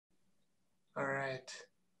right.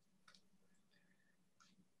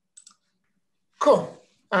 Cool.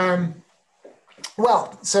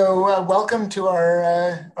 Welcome to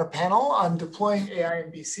our panel on deploying AI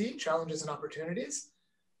in BC, challenges and opportunities.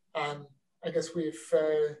 I guess we've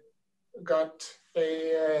got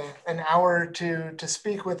an hour to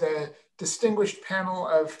speak with a distinguished panel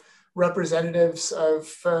of representatives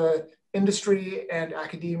of industry and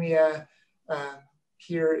academia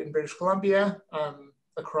here in British Columbia,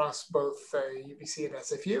 across both UBC and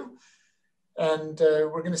SFU. And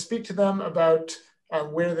we're going to speak to them about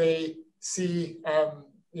where they see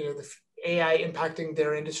the AI impacting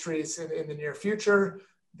their industries in the near future,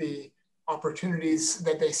 the opportunities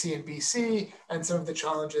that they see in BC, and some of the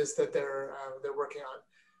challenges that they're working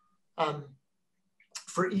on.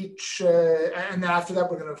 For each, and then after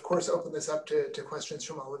that, we're going to, of course, open this up to questions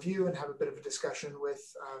from all of you and have a bit of a discussion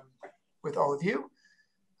with all of you,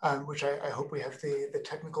 which I hope we have the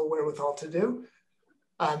technical wherewithal to do.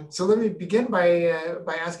 So let me begin by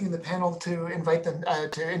asking the panel to invite them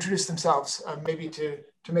to introduce themselves. Maybe to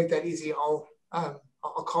make that easy, I'll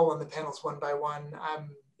call on the panels one by one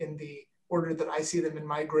in the order that I see them in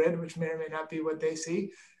my grid, which may or may not be what they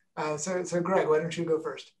see. So Greg, why don't you go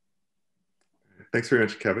first? Thanks very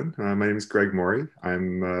much, Kevin. My name is Greg Mori.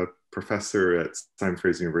 I'm a professor at Simon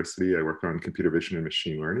Fraser University. I work on computer vision and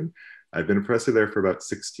machine learning. I've been a professor there for about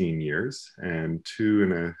 16 years, and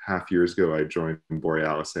 2.5 years ago, I joined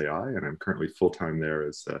Borealis AI, and I'm currently full-time there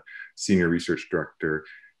as a senior research director,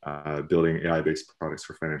 building AI-based products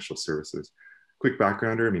for financial services. Quick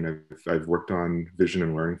backgrounder, I mean, I've worked on vision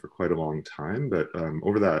and learning for quite a long time, but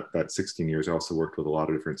over that 16 years, I also worked with a lot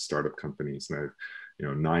of different startup companies, and I've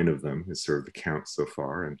 9 of them is sort of the count so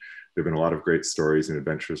far. And there've been a lot of great stories and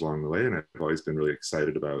adventures along the way. And I've always been really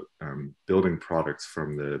excited about building products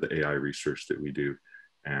from the AI research that we do.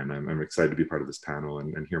 And I'm excited to be part of this panel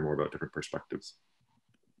and hear more about different perspectives.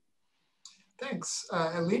 Thanks.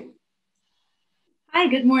 Aline? Hi,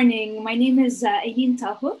 good morning. My name is Aline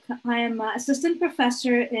Talhouk. I am assistant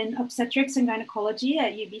professor in Obstetrics and Gynecology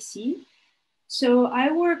at UBC. So I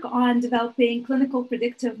work on developing clinical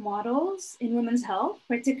predictive models in women's health,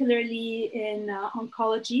 particularly in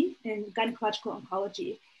oncology, in gynecological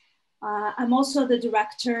oncology. I'm also the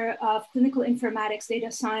director of clinical informatics,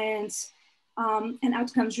 data science, and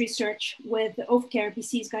outcomes research with OVCARE,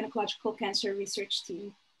 BC's gynecological cancer research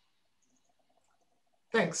team.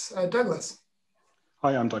 Thanks. Douglas.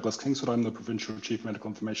 Hi, I'm Douglas Kingsford. I'm the Provincial Chief Medical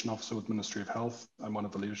Information Officer with Ministry of Health. I'm one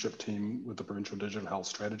of the leadership team with the Provincial Digital Health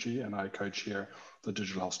Strategy, and I co-chair the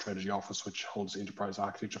Digital Health Strategy Office, which holds the enterprise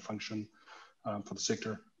architecture function for the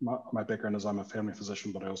sector. My background is I'm a family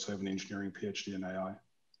physician, but I also have an engineering PhD in AI.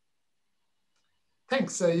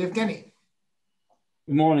 Thanks. Evgueni.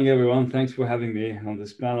 Good morning, everyone. Thanks for having me on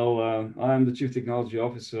this panel. I'm the Chief Technology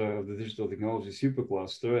Officer of the Digital Technology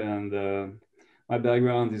Supercluster, and my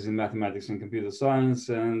background is in mathematics and computer science,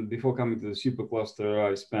 and before coming to the Supercluster,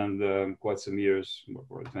 I spent quite some years,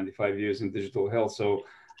 over 25 years in digital health, so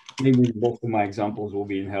maybe both of my examples will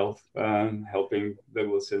be in health, helping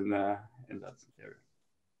Douglas in that area.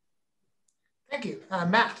 Thank you.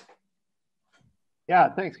 Matt. Yeah,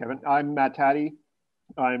 thanks, Kevin. I'm Matt Taddy.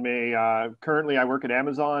 I'm currently I work at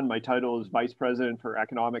Amazon. My title is Vice President for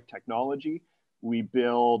Economic Technology. We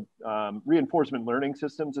build reinforcement learning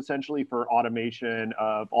systems essentially for automation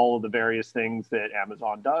of all of the various things that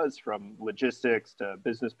Amazon does, from logistics to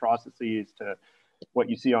business processes to what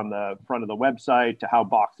you see on the front of the website to how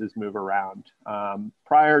boxes move around.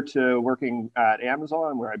 Prior to working at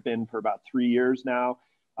Amazon, where I've been for about 3 years now,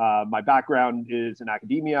 my background is in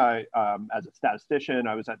academia. As a statistician,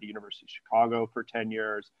 I was at the University of Chicago for 10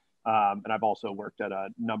 years, and I've also worked at a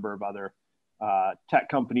number of other tech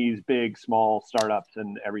companies, big, small, startups,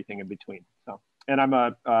 and everything in between. So, and I'm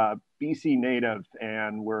a BC native,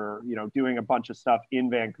 and we're doing a bunch of stuff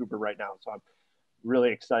in Vancouver right now. So I'm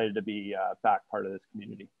really excited to be back part of this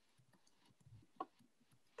community.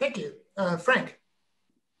 Thank you. Frank.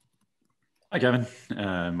 Hi, Kevin.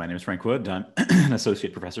 My name is Frank Wood. I'm an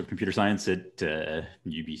associate professor of computer science at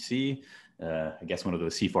UBC. I guess one of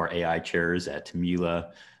those CIFAR AI chairs at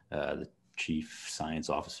Mila, the chief science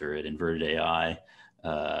officer at Inverted AI.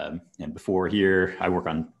 And before here, I work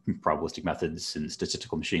on probabilistic methods and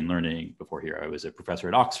statistical machine learning. Before here, I was a professor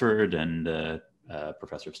at Oxford and a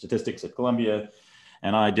professor of statistics at Columbia.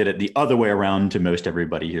 And I did it the other way around to most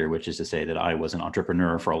everybody here, which is to say that I was an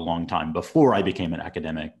entrepreneur for a long time before I became an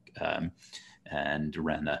academic, and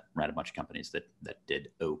ran a bunch of companies that did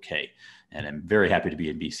okay. And I'm very happy to be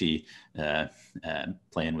in BC,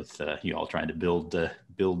 playing with you all, trying to build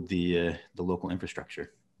the local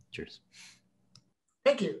infrastructure. Cheers.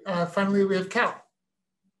 Thank you. Finally, we have Cal.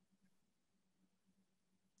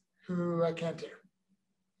 who I can't hear.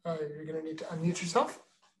 You're going to need to unmute yourself.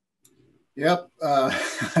 Yep,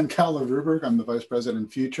 I'm Cal Ruberg. I'm the Vice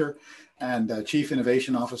President Future and Chief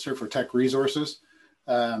Innovation Officer for Teck Resources.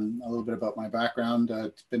 A little bit about my background.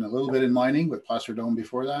 It's been a little bit in mining with Placer Dome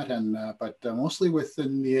before that, but mostly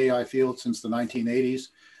within the AI field since the 1980s.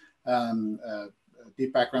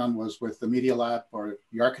 Deep background was with the Media Lab or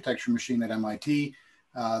the architecture machine at MIT,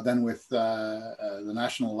 then with the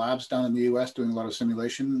national labs down in the US doing a lot of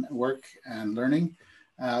simulation work and learning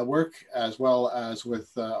work, as well as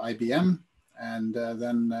with IBM, and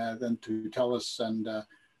then to TELUS and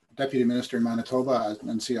Deputy Minister in Manitoba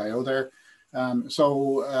and CIO there.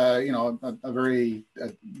 You know, a very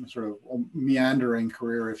sort of meandering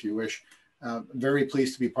career, if you wish. Very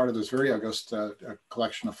pleased to be part of this very august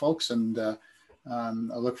collection of folks, and I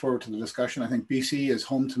look forward to the discussion. I think BC is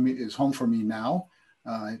home to me, is home for me now.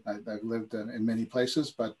 I've lived in many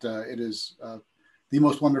places, but it is the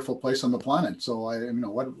most wonderful place on the planet. So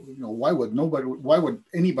why would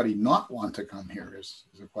anybody not want to come here is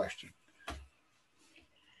a question.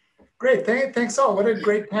 Great, thanks all. What a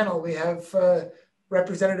great panel. We have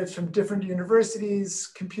representatives from different universities,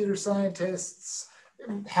 computer scientists,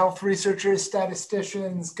 health researchers,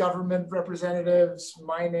 statisticians, government representatives,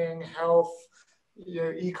 mining, health,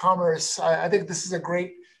 e-commerce. I think this is a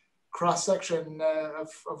great cross-section of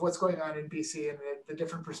what's going on in BC and the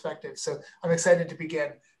different perspectives. So I'm excited to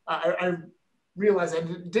begin. I realize I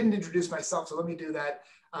didn't introduce myself, so let me do that.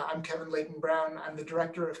 I'm Kevin Leyton-Brown. I'm the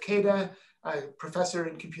director of CAIDA, a professor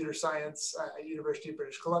in computer science at University of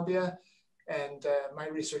British Columbia. And my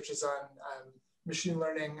research is on machine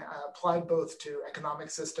learning applied both to economic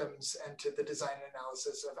systems and to the design and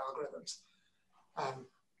analysis of algorithms.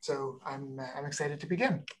 So I'm excited to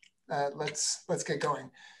begin. Let's get going.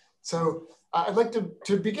 So I'd like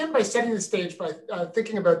to begin by setting the stage by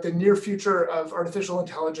thinking about the near future of artificial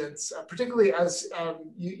intelligence, particularly as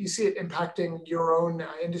you see it impacting your own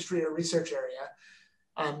industry or research area.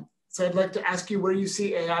 So I'd like to ask you where you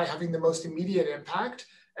see AI having the most immediate impact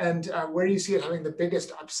and where you see it having the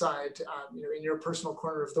biggest upside in your personal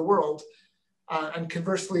corner of the world. And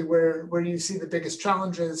conversely, where you see the biggest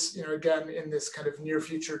challenges, again, in this kind of near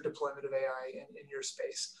future deployment of AI in your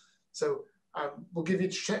space. So we'll give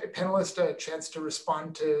each panelist a chance to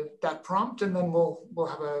respond to that prompt, and then we'll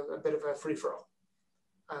have a bit of a free-for-all.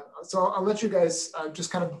 So I'll let you guys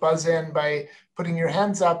just kind of buzz in by putting your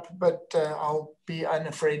hands up, but I'll be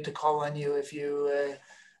unafraid to call on you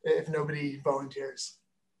if nobody volunteers.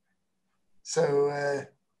 So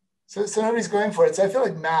nobody's going for it. So I feel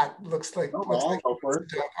like Matt looks like. Go for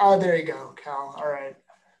it. Oh, there you go, Cal. All right.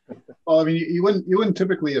 Well, I mean, you wouldn't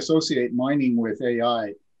typically associate mining with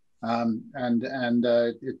AI.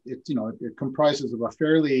 It comprises of a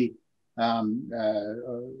fairly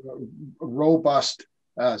robust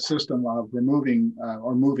system of removing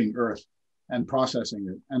or moving earth and processing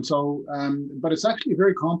it. And so, but it's actually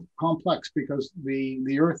very complex because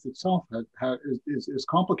the earth itself is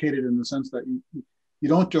complicated in the sense that you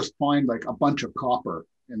don't just find like a bunch of copper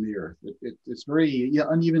in the earth. It's very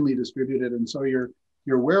unevenly distributed, and so your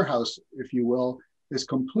warehouse, if you will, is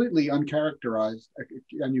completely uncharacterized,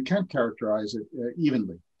 and you can't characterize it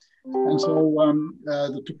evenly. And so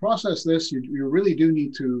to process this, you really do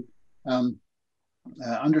need to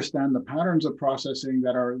understand the patterns of processing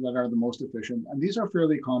that are the most efficient. And these are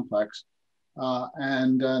fairly complex.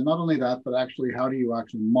 And not only that, but actually how do you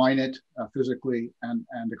actually mine it physically and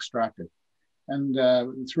extract it? And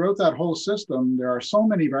throughout that whole system, there are so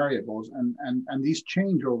many variables, and these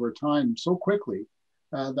change over time so quickly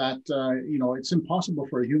that it's impossible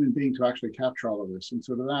for a human being to actually capture all of this. And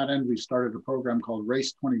so to that end, we started a program called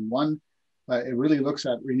Race 21. It really looks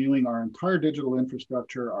at renewing our entire digital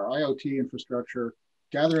infrastructure, our IoT infrastructure,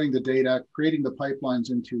 gathering the data, creating the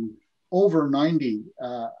pipelines into over 90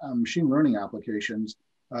 machine learning applications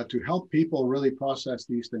to help people really process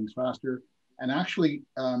these things faster. And actually,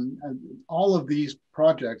 all of these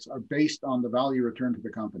projects are based on the value return to the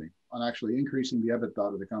company, on actually increasing the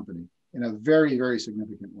EBITDA of the company in a very, very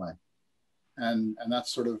significant way. And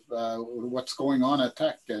that's sort of what's going on at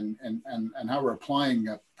Teck and how we're applying,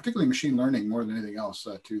 particularly machine learning more than anything else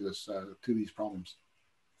to these problems.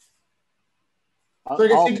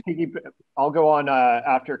 I'll go on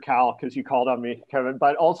after Cal because you called on me, Kevin.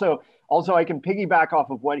 But also I can piggyback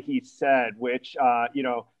off of what he said, which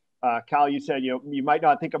Cal, you said you might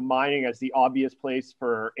not think of mining as the obvious place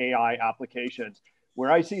for AI applications. Where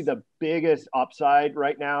I see the biggest upside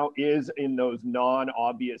right now is in those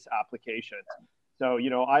non-obvious applications. So,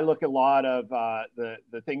 I look at a lot of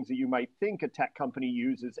the things that you might think a tech company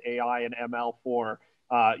uses AI and ML for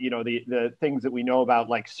the things that we know about,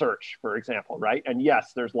 like search, for example, right? And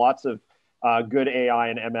yes, there's lots of good AI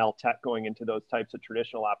and ML tech going into those types of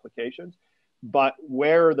traditional applications. But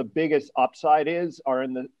where the biggest upside are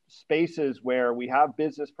in the spaces where we have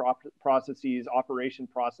business processes, operation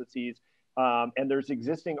processes, and there's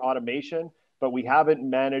existing automation, but we haven't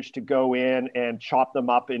managed to go in and chop them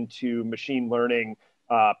up into machine learning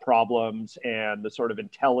problems and the sort of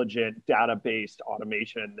intelligent data-based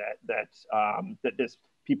automation that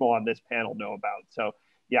people on this panel know about. So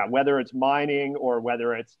yeah, whether it's mining or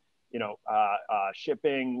whether it's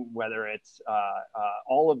shipping, whether it's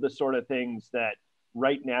all of the sort of things that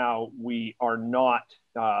right now we are not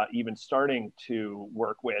even starting to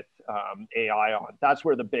work with AI on. That's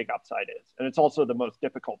where the big upside is. And it's also the most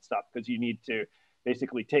difficult stuff, because you need to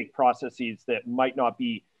basically take processes that might not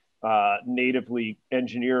be natively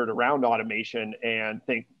engineered around automation and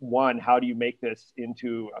think, one, how do you make this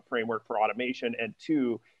into a framework for automation? And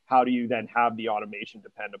two, how do you then have the automation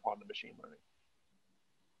depend upon the machine learning?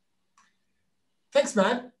 Thanks,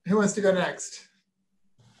 Matt. Who wants to go next?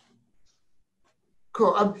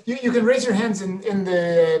 Cool. You can raise your hands in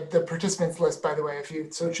the participants list, by the way, if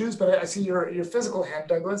you so choose, but I see your physical hand,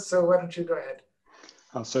 Douglas, so why don't you go ahead?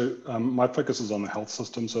 My focus is on the health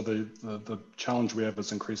system. So the challenge we have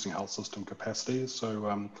is increasing health system capacity.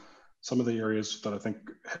 So some of the areas that I think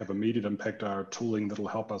have immediate impact are tooling that'll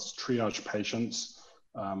help us triage patients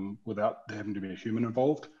without having to be a human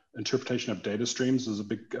involved. Interpretation of data streams is a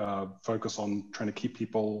big focus on trying to keep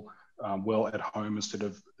people well at home instead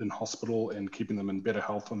of in hospital, and keeping them in better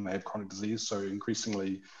health when they have chronic disease. So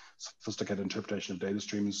increasingly sophisticated interpretation of data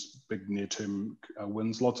streams, big near-term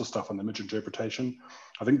wins, lots of stuff on image interpretation.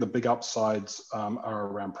 I think the big upsides are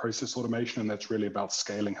around process automation, and that's really about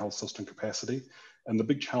scaling health system capacity. And the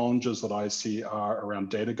big challenges that I see are around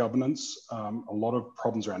data governance, a lot of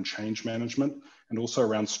problems around change management, and also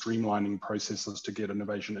around streamlining processes to get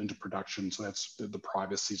innovation into production. So that's the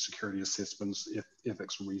privacy, security assessments,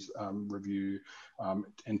 ethics review,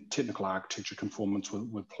 and technical architecture conformance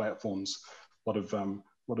with platforms. A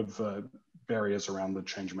lot of barriers around the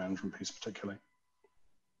change management piece particularly.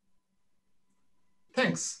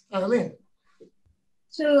 Thanks. Aline.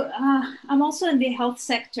 So I'm also in the health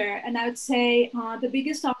sector, and I would say the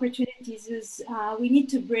biggest opportunities is we need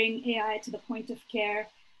to bring AI to the point of care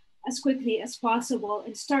as quickly as possible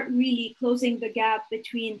and start really closing the gap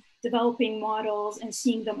between developing models and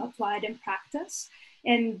seeing them applied in practice,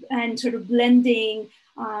 and sort of blending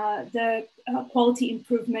the quality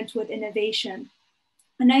improvement with innovation.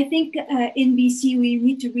 And I think in BC, we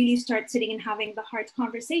need to really start sitting and having the hard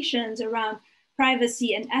conversations around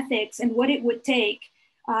privacy and ethics and what it would take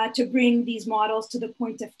to bring these models to the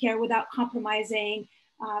point of care without compromising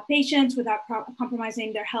patients, without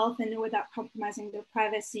compromising their health, and without compromising their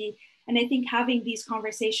privacy. And I think having these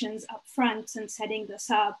conversations up front and setting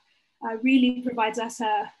this up really provides us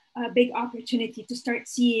a big opportunity to start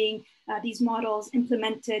seeing these models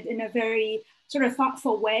implemented in a very sort of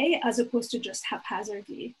thoughtful way, as opposed to just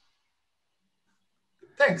haphazardly.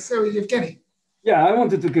 Thanks. So Evgueni. Yeah, I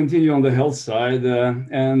wanted to continue on the health side,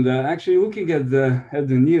 and actually looking at the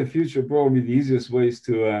near future, probably the easiest way is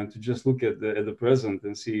to just look at the present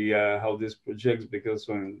and see how this projects, because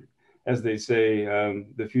as they say,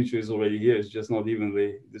 the future is already here, it's just not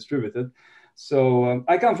evenly distributed. So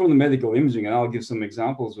I come from the medical imaging, and I'll give some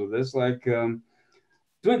examples of this. Like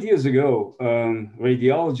 20 years ago,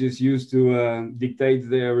 radiologists used to dictate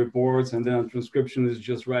their reports, and then a transcriptionist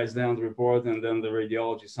just writes down the report, and then the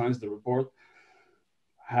radiologist signs the report.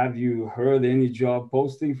 Have you heard any job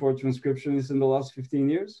posting for transcriptionists in the last 15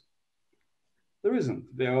 years? There isn't.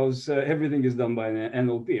 Everything is done by an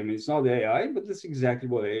NLP. I mean, it's not AI, but that's exactly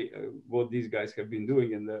what these guys have been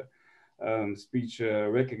doing in the speech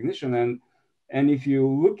recognition. And if you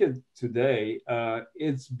look at today,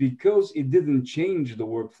 it's because it didn't change the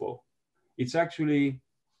workflow. It's actually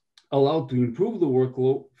allowed to improve the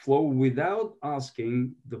workflow without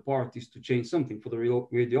asking the parties to change something. For the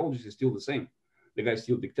radiologist, it's still the same. The guy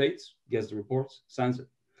still dictates, gets the reports, signs it.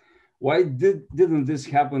 Why didn't this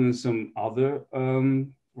happen in some other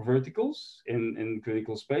verticals in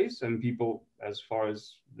clinical space? And people, as far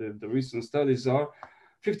as the recent studies are,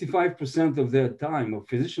 55% of their time, of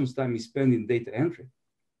physicians' time, is spent in data entry.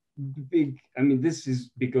 This is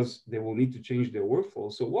because they will need to change their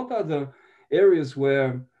workflow. So what are the areas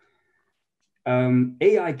where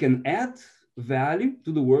AI can add value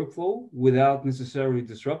to the workflow without necessarily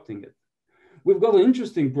disrupting it? We've got an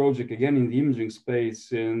interesting project, again, in the imaging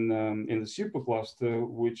space in the Supercluster,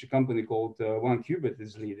 which a company called OneQubit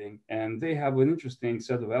is leading. And they have an interesting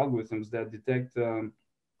set of algorithms that detect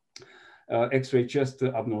X-ray chest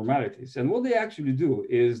abnormalities. And what they actually do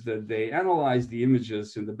is that they analyze the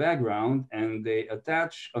images in the background and they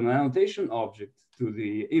attach an annotation object to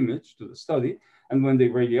the image, to the study. And when the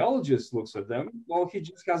radiologist looks at them, well, he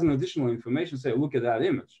just has an additional information, say, look at that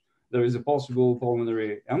image. There is a possible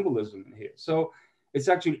pulmonary embolism in here. So it's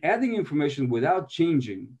actually adding information without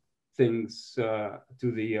changing things to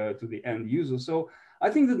the end user. So I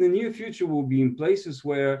think that the near future will be in places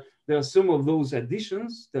where there are some of those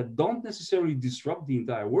additions that don't necessarily disrupt the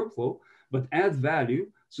entire workflow, but add value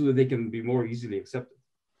so that they can be more easily accepted.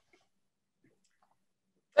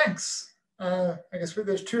 Thanks. I guess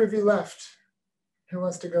there's two of you left. Who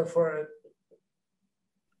wants to go for it?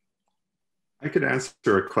 I could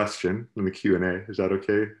answer a question in the Q&A. Is that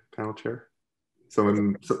okay, panel chair?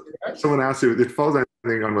 Someone asked you, it falls, I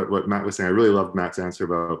think, on what Matt was saying. I really loved Matt's answer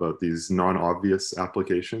about these non-obvious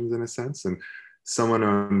applications in a sense. And someone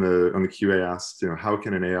on the QA asked, how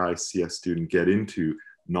can an AI CS student get into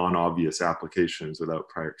non-obvious applications without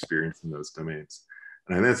prior experience in those domains?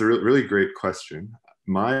 And I think that's a really great question.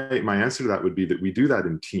 My answer to that would be that we do that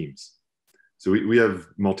in teams. So we have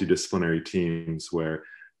multidisciplinary teams where,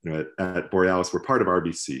 at Borealis, we're part of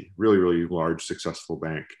RBC, really, really large, successful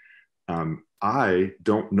bank. I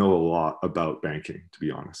don't know a lot about banking, to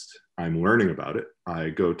be honest. I'm learning about it. I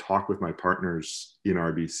go talk with my partners in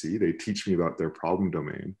RBC. They teach me about their problem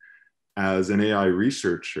domain. As an AI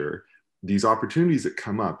researcher, these opportunities that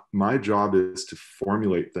come up, my job is to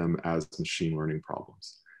formulate them as machine learning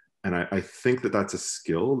problems. And I think that that's a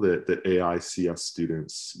skill that AI CS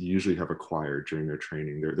students usually have acquired during their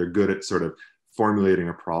training. They're good at sort of formulating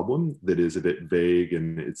a problem that is a bit vague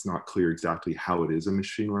and it's not clear exactly how it is a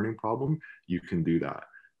machine learning problem. You can do that.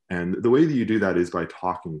 And the way that you do that is by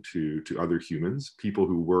talking to other humans, people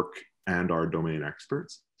who work and are domain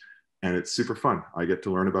experts. And it's super fun. I get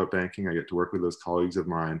to learn about banking. I get to work with those colleagues of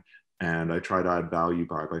mine. And I try to add value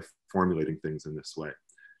by formulating things in this way.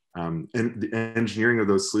 And the engineering of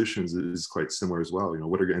those solutions is quite similar as well.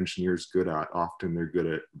 What are engineers good at? Often they're good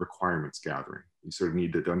at requirements gathering. You sort of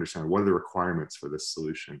need to understand what are the requirements for this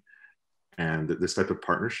solution. And this type of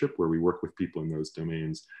partnership where we work with people in those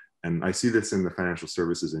domains. And I see this in the financial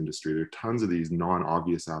services industry. There are tons of these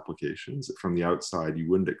non-obvious applications that from the outside, you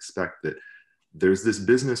wouldn't expect that there's this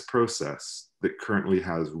business process that currently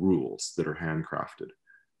has rules that are handcrafted.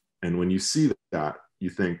 And when you see that, you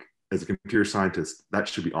think, as a computer scientist, that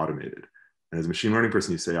should be automated. And as a machine learning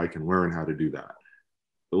person, you say, I can learn how to do that.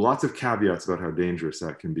 But lots of caveats about how dangerous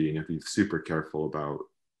that can be. And you have to be super careful about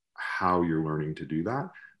how you're learning to do that.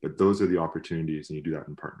 But those are the opportunities, and you do that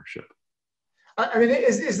in partnership. I mean,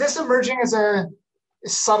 is this emerging as a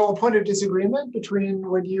subtle point of disagreement between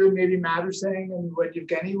what you and maybe Matt are saying and what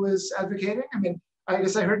Evgueni was advocating? I mean, I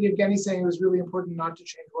guess I heard Evgueni saying it was really important not to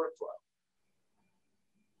change workflow.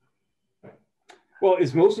 Well,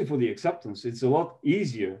 it's mostly for the acceptance. It's a lot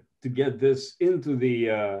easier to get this into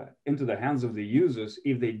the hands of the users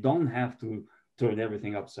if they don't have to turn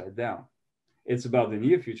everything upside down. It's about the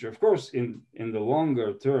near future. Of course, in the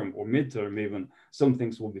longer term or midterm even, some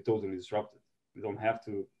things will be totally disrupted. We don't have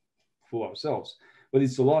to fool ourselves. But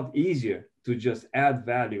it's a lot easier to just add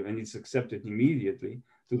value and it's accepted immediately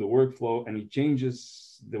to the workflow, and it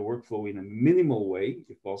changes the workflow in a minimal way,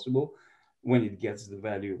 if possible, when it gets the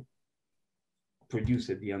value produced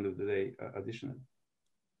at the end of the day additionally.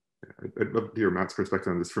 I'd love to hear Matt's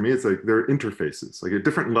perspective on this. For me, it's like there are interfaces, like at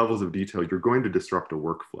different levels of detail, you're going to disrupt a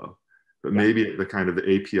workflow, but maybe at the kind of the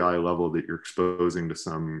API level that you're exposing to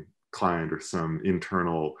some client or some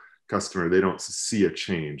internal customer, they don't see a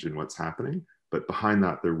change in what's happening, but behind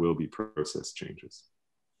that, there will be process changes.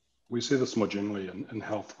 We see this more generally in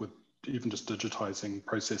health with even just digitizing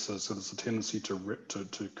processes. So there's a tendency to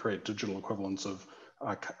create digital equivalents of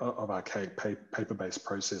archaic paper-based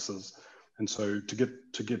processes. And so to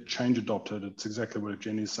get change adopted, it's exactly what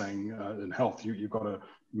Evgueni's saying in health. You've got to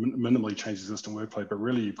minimally change the existing workflow, but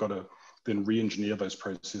really you've got to then re-engineer those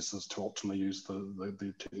processes to optimally use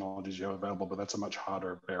the technologies you have available, but that's a much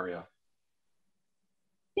harder barrier.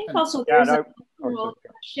 I think also there's a cultural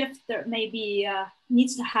shift that maybe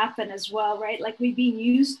needs to happen as well, right? Like we've been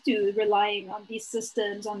used to relying on these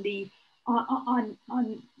systems, on the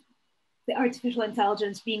artificial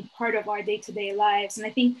intelligence being part of our day-to-day lives. And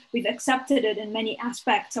I think we've accepted it in many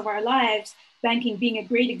aspects of our lives, banking being a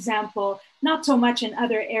great example, not so much in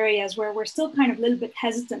other areas where we're still kind of a little bit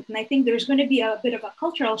hesitant. And I think there's going to be a bit of a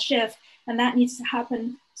cultural shift, and that needs to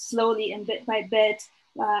happen slowly and bit by bit,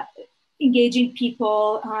 engaging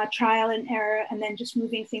people, trial and error, and then just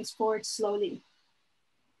moving things forward slowly.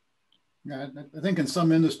 Yeah, I think in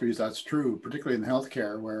some industries that's true, particularly in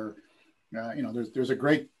healthcare, where there's a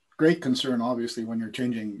great great concern, obviously, when you're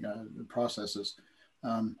changing the processes.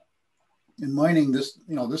 In mining,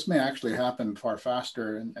 this may actually happen far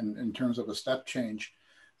faster, and in terms of a step change.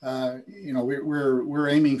 We're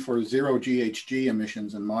aiming for 0 GHG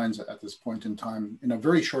emissions in mines at this point in time in a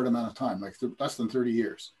very short amount of time, like less than 30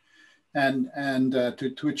 years. And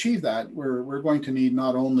to achieve that, we're going to need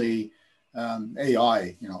not only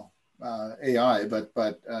AI, but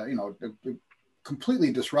the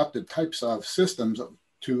completely disrupted types of systems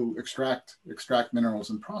to extract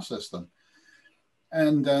minerals and process them.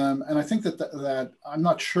 And I think that I'm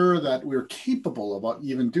not sure that we're capable of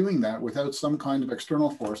even doing that without some kind of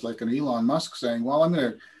external force, like an Elon Musk saying, well, I'm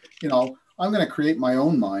going to create my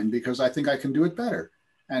own mine because I think I can do it better.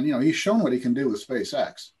 And, he's shown what he can do with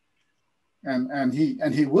SpaceX. And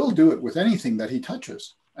he will do it with anything that he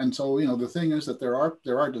touches. And so, the thing is that there are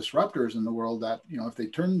disruptors in the world that, if they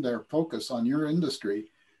turn their focus on your industry,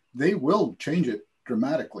 they will change it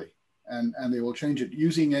dramatically. And they will change it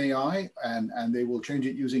using AI, and they will change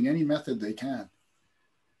it using any method they can.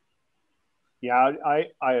 Yeah,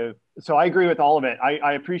 so I agree with all of it.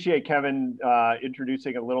 I appreciate Kevin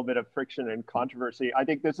introducing a little bit of friction and controversy. I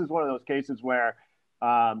think this is one of those cases where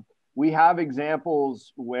we have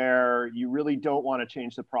examples where you really don't want to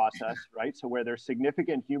change the process, right? So where there's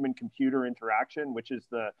significant human-computer interaction, which is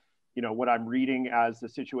what I'm reading as the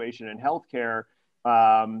situation in healthcare.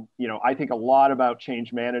 I think a lot about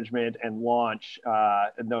change management and launch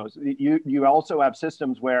and those. You also have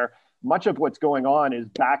systems where much of what's going on is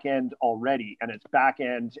back end already, and it's back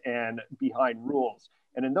end and behind rules.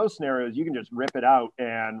 And in those scenarios, you can just rip it out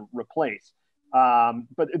and replace.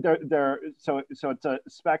 But so it's a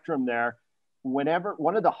spectrum there. One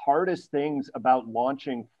of the hardest things about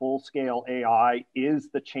launching full-scale AI is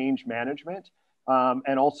the change management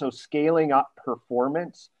and also scaling up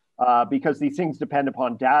performance. Because these things depend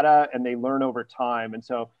upon data and they learn over time. And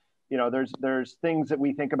so, there's things that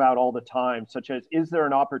we think about all the time, such as, is there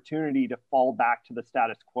an opportunity to fall back to the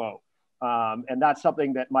status quo? And that's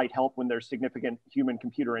something that might help when there's significant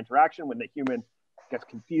human-computer interaction. When the human gets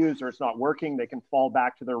confused or it's not working, they can fall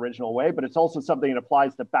back to their original way. But it's also something that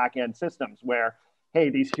applies to back-end systems where,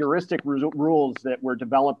 hey, these heuristic rules that were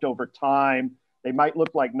developed over time, they might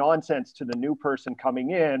look like nonsense to the new person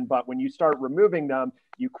coming in, but when you start removing them,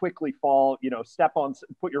 you quickly fall,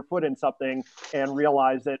 put your foot in something and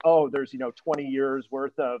realize that, oh, there's, 20 years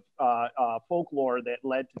worth of folklore that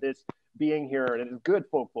led to this being here. And it is good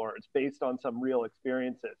folklore. It's based on some real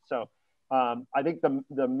experiences. So I think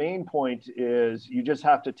the main point is you just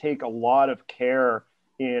have to take a lot of care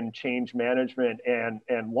in change management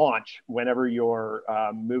and launch whenever you're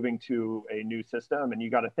moving to a new system. And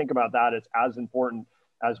you got to think about that as important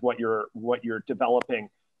as what you're developing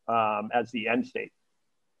as the end state.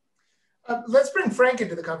 Let's bring Frank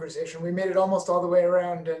into the conversation. We made it almost all the way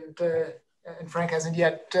around, and Frank hasn't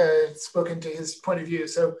yet spoken to his point of view.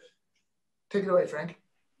 So take it away, Frank.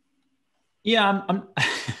 Yeah, I'm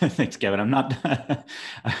thanks, Kevin. I'm not,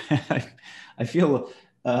 I feel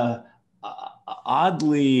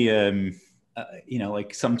oddly,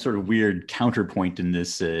 like some sort of weird counterpoint in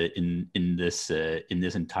this in this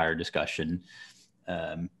entire discussion.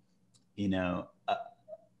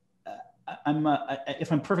 If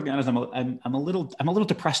I'm perfectly honest, I'm a little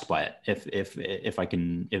depressed by it. If I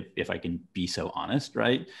can be so honest,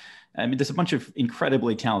 right? I mean, there's a bunch of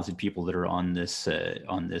incredibly talented people that are on this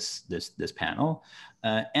panel,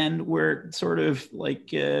 and we're sort of like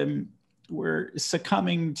we're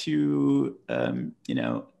succumbing to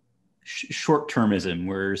short-termism.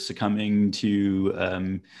 We're succumbing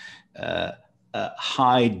to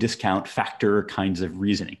high discount factor kinds of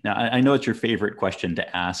reasoning. Now, I know it's your favorite question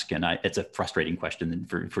to ask, and it's a frustrating question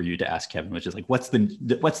for you to ask, Kevin, which is like, what's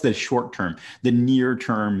the short term, the near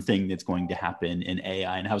term thing that's going to happen in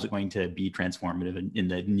AI, and how's it going to be transformative in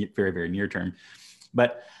the very, very near term?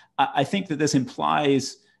 But I think that this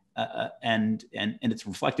implies, and it's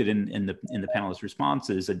reflected in the panelists'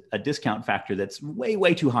 responses, a discount factor that's way,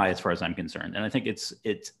 way too high as far as I'm concerned, and I think it's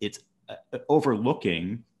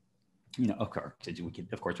overlooking. Of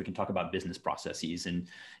course, we can talk about business processes and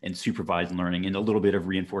supervised learning and a little bit of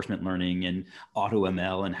reinforcement learning and auto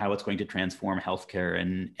ML and how it's going to transform healthcare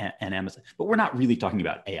and Amazon. But we're not really talking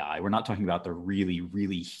about AI. We're not talking about the really,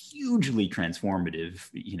 really hugely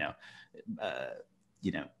transformative,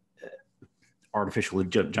 artificial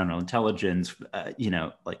general intelligence,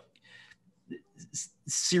 like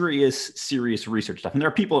serious research stuff. And there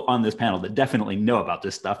are people on this panel that definitely know about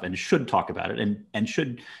this stuff and should talk about it and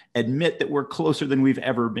should admit that we're closer than we've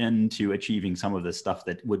ever been to achieving some of this stuff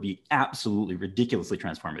that would be absolutely ridiculously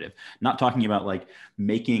transformative. Not talking about like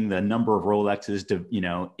making the number of Rolexes to, you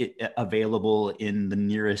know, available in the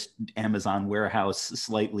nearest Amazon warehouse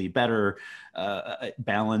slightly better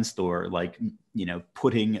balanced, or like, you know,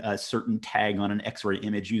 putting a certain tag on an X-ray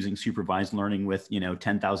image using supervised learning with, you know,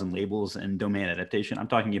 10,000 labels and domain adaptation. I'm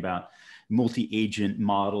talking about multi-agent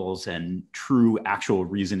models and true actual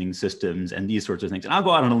reasoning systems and these sorts of things. And I'll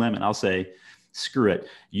go out on a limb and I'll say, screw it.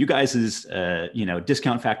 You guys' you know,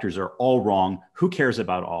 discount factors are all wrong. Who cares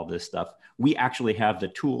about all this stuff? We actually have the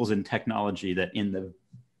tools and technology that in the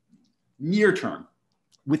near term,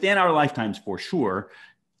 within our lifetimes for sure,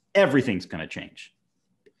 everything's going to change.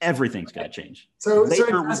 Everything's going to change. So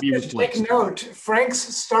take note, Frank's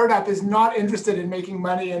startup is not interested in making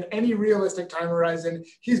money in any realistic time horizon.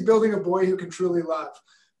 He's building a boy who can truly love.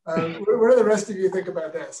 What do the rest of you think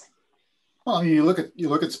about this? Well, I mean, you look at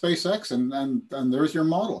SpaceX and there's your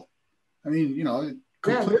model. I mean, you know,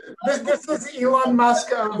 this is Elon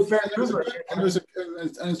Musk of Vancouver. And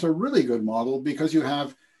it's a really good model because you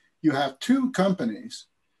have two companies.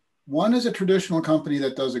 One is a traditional company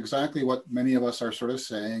that does exactly what many of us are sort of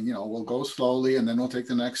saying, you know, we'll go slowly and then we'll take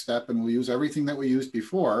the next step and we'll use everything that we used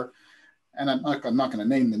before. And I'm not going to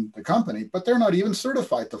name the company, but they're not even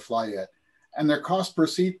certified to fly yet. And their cost per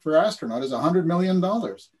seat per astronaut is $100 million.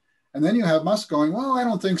 And then you have Musk going, well, I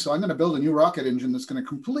don't think so. I'm going to build a new rocket engine that's going to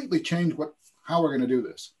completely change how we're going to do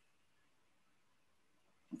this.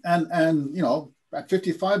 And you know, at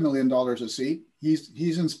 $55 million a seat,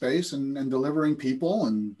 he's in space and delivering people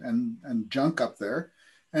and junk up there,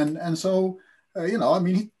 and so you know, I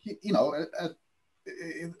mean, you know,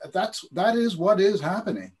 that is what is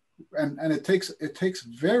happening, and it takes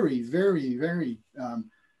very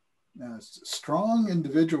strong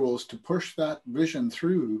individuals to push that vision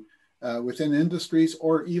through within industries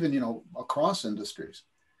or even, you know, across industries.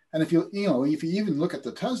 And if you even look at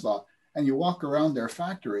the Tesla and you walk around their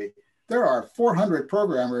factory, there are 400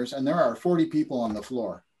 programmers and there are 40 people on the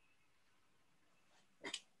floor.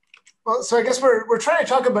 Well, so I guess we're trying to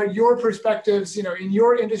talk about your perspectives, you know, in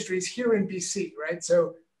your industries here in BC, right?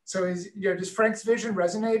 So is, you know, does Frank's vision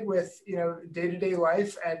resonate with, you know, day-to-day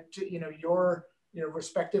life at, you know, your, you know,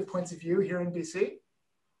 respective points of view here in BC?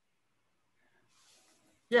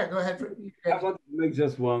 Yeah, go ahead. I want to make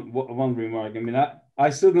just one remark. I mean, I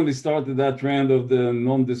certainly started that trend of the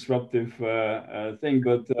non-disruptive thing,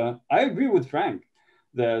 but I agree with Frank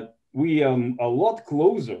that we are a lot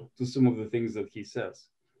closer to some of the things that he says.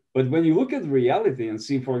 But when you look at reality and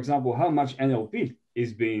see, for example, how much NLP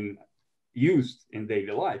is being used in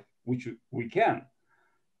daily life, which we can,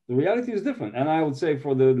 the reality is different. And I would say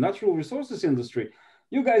for the natural resources industry,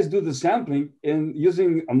 you guys do the sampling in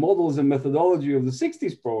using models and methodology of the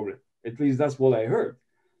 60s probably. At least that's what I heard.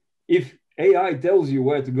 If AI tells you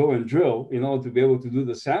where to go and drill in order to be able to do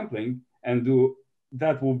the sampling and do,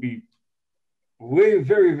 that will be way,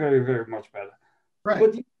 very, very, very much better. Right.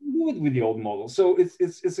 But you can do it with the old model. So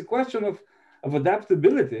it's a question of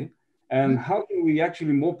adaptability and how can we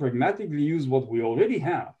actually more pragmatically use what we already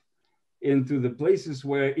have into the places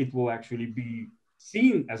where it will actually be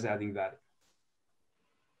seen as adding value.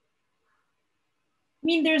 I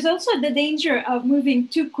mean, there's also the danger of moving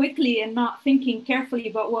too quickly and not thinking carefully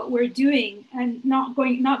about what we're doing and not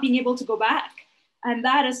being able to go back. And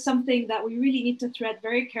that is something that we really need to thread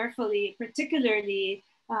very carefully, particularly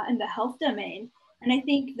in the health domain. And I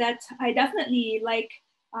think that I definitely like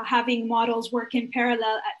having models work in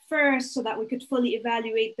parallel at first so that we could fully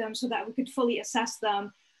evaluate them, so that we could fully assess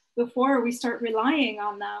them before we start relying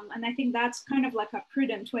on them. And I think that's kind of like a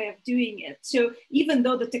prudent way of doing it. So even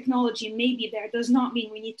though the technology may be there, does not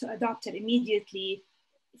mean we need to adopt it immediately,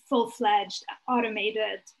 full-fledged,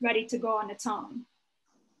 automated, ready to go on its own.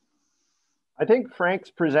 I think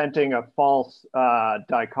Frank's presenting a false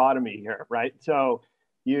dichotomy here, right? So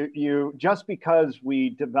you just because we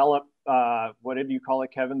develop, what did you call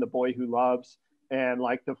it, Kevin? The boy who loves, and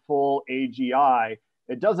like the full AGI,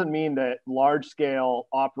 it doesn't mean that large scale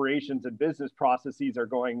operations and business processes are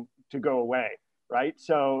going to go away, right?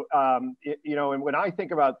 So, you know, and when I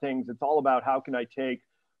think about things, it's all about how can I take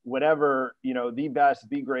whatever, you know, the best,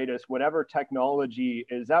 the greatest, whatever technology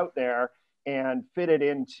is out there and fit it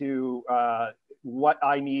into what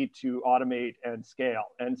I need to automate and scale.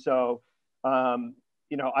 And so,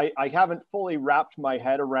 you know, I haven't fully wrapped my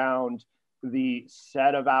head around the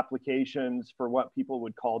set of applications for what people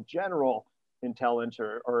would call general intelligence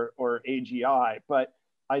or AGI, but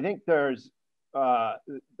I think there's a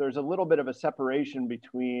little bit of a separation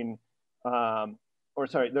between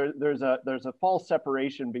there's a false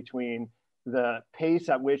separation between the pace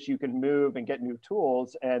at which you can move and get new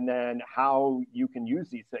tools and then how you can use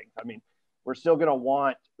these things. I mean, we're still going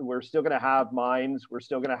to have mines, we're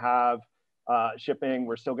still going to have shipping,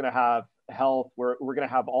 we're still going to have health, we're going to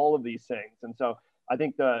have all of these things. And so I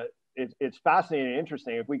think it's fascinating and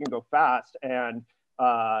interesting if we can go fast and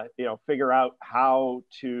figure out how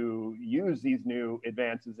to use these new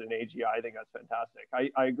advances in AGI. I think that's fantastic.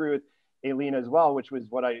 I agree with Aline as well, which was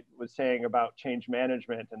what I was saying about change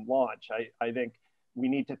management and launch. I think we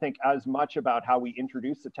need to think as much about how we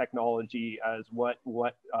introduce the technology as what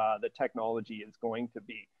the technology is going to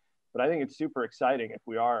be. But I think it's super exciting if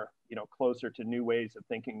we are, closer to new ways of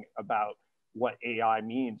thinking about what AI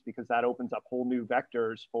means, because that opens up whole new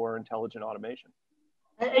vectors for intelligent automation.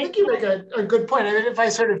 I think you make a good point. I mean, if I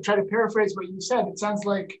sort of try to paraphrase what you said, it sounds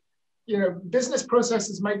like, business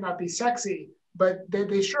processes might not be sexy, but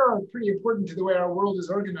they sure are pretty important to the way our world is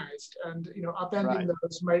organized. And, upending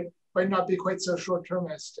those might not be quite so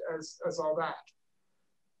short-termist as all that.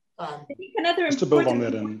 I think another just to build on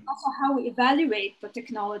that, and also how we evaluate the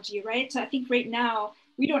technology, right? So I think right now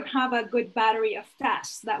we don't have a good battery of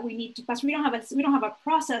tests that we need to pass. We don't have a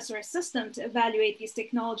process or a system to evaluate these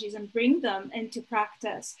technologies and bring them into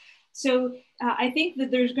practice. So I think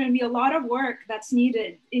that there's going to be a lot of work that's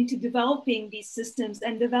needed into developing these systems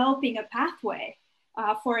and developing a pathway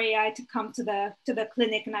for AI to come to the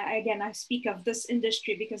clinic. And I speak of this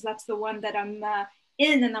industry because that's the one that I'm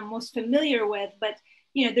in and I'm most familiar with. But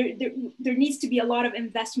there needs to be a lot of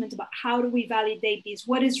investment about how do we validate these,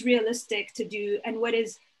 what is realistic to do, and what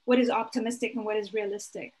is optimistic and what is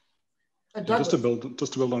realistic. Just to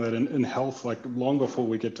build on that, in health, like long before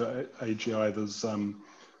we get to AGI,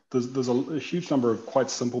 there's a huge number of quite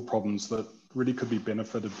simple problems that really could be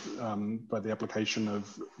benefited by the application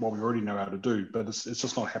of what we already know how to do, but it's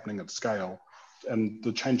just not happening at scale. And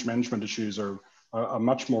the change management issues are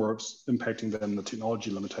much more impacting than the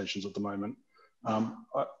technology limitations at the moment. I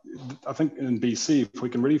think in BC, if we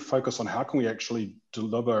can really focus on how can we actually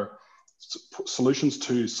deliver solutions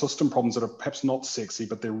to system problems that are perhaps not sexy,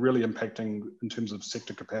 but they're really impacting in terms of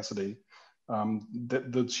sector capacity,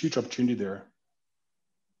 there's huge opportunity there.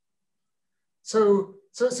 So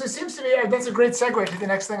it seems to me that's a great segue to the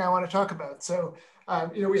next thing I want to talk about. So,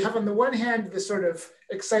 we have on the one hand this sort of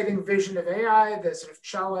exciting vision of AI, the sort of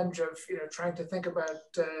challenge of trying to think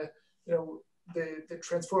about the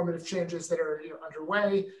transformative changes that are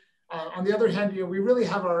underway. On the other hand, we really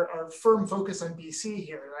have our firm focus on BC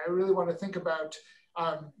here. And I really want to think about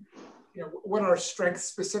what our strengths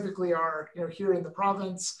specifically are here in the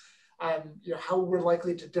province. How we're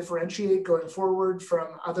likely to differentiate going forward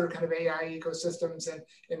from other kind of AI ecosystems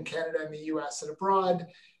in Canada and the US and abroad,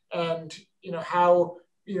 and how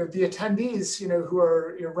the attendees who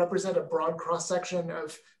are represent a broad cross section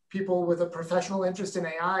of people with a professional interest in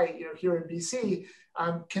AI here in BC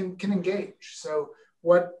can engage. So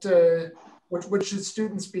what should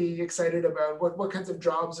students be excited about? What kinds of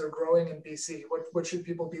jobs are growing in BC? What should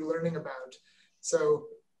people be learning about? So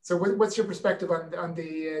what's your perspective on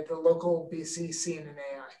the local BC scene in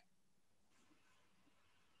AI?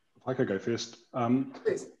 If I could go first.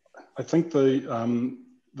 Please. I think we're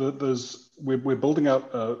building out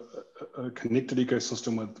a connected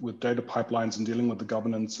ecosystem with data pipelines and dealing with the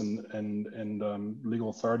governance and legal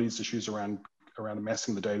authorities issues around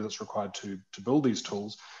amassing the data that's required to build these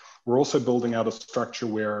tools. We're also building out a structure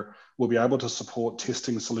where we'll be able to support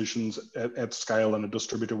testing solutions at scale in a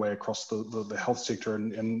distributed way across the health sector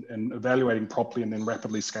and evaluating properly and then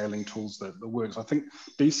rapidly scaling tools that works. I think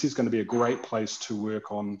BC is going to be a great place to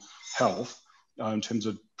work on health in terms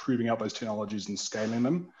of proving out those technologies and scaling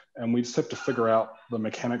them. And we just have to figure out the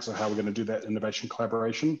mechanics of how we're going to do that innovation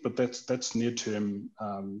collaboration. But that's near-term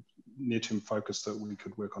focus that we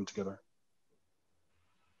could work on together.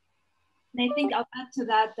 And I think I'll add to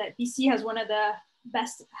that BC has one of the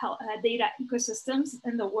best data ecosystems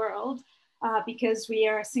in the world because we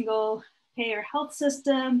are a single payer health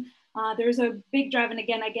system. There's a big drive, and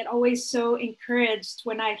again, I get always so encouraged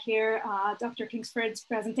when I hear Dr. Kingsford's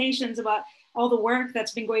presentations about all the work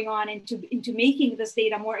that's been going on into making this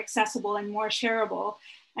data more accessible and more shareable.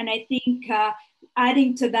 And I think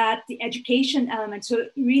adding to that the education element, so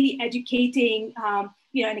really educating, and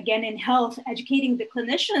again in health, educating the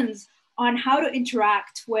clinicians on how to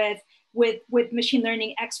interact with machine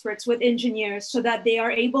learning experts, with engineers, so that they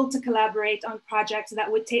are able to collaborate on projects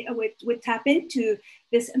that would tap into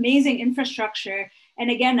this amazing infrastructure.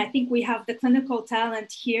 And again, I think we have the clinical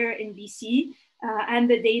talent here in BC and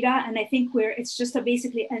the data, and I think it's just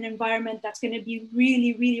basically an environment that's going to be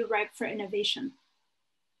really, really ripe for innovation.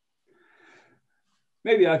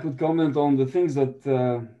 Maybe I could comment on the things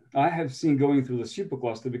that I have seen going through the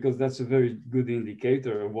supercluster, because that's a very good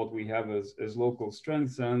indicator of what we have as local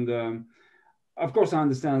strengths. And of course, I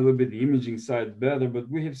understand a little bit the imaging side better, but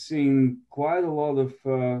we have seen quite a lot of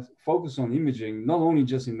focus on imaging, not only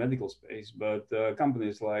just in medical space, but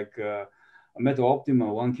companies like MetaOptima,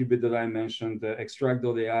 OneQubit that I mentioned,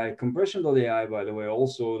 Extract.ai, Compression.ai, by the way,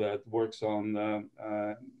 also that works on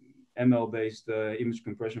ML-based image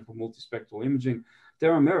compression for multispectral imaging.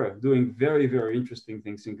 Terramera doing very, very interesting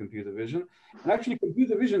things in computer vision. And actually,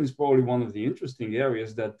 computer vision is probably one of the interesting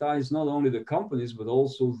areas that ties not only the companies, but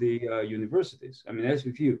also the universities. I mean,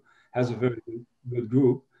 SVFU has a very good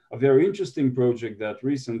group. A very interesting project that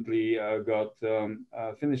recently got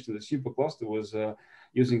finished in the supercluster was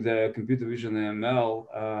using the computer vision and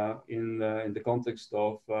ML in the context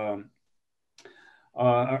of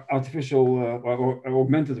artificial or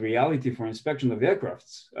augmented reality for inspection of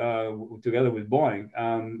aircrafts together with Boeing.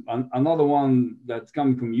 Another one that's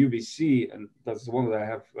coming from UBC, and that's the one that I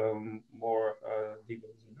have more deep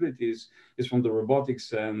visibility, is from the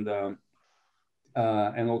robotics and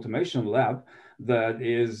automation lab that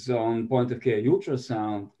is on point of care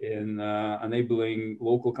ultrasound in enabling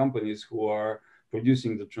local companies who are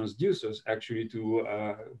producing the transducers actually to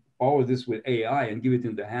power this with AI and give it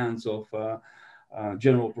in the hands of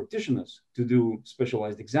general practitioners to do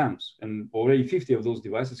specialized exams. And already 50 of those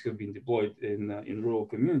devices have been deployed in rural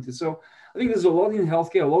communities. So I think there's a lot in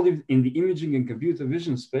healthcare, a lot in the imaging and computer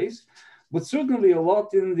vision space, but certainly a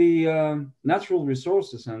lot in the natural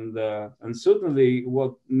resources. And certainly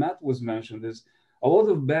what Matt was mentioned is a lot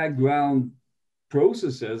of background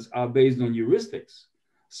processes are based on heuristics.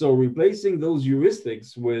 So replacing those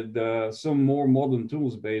heuristics with some more modern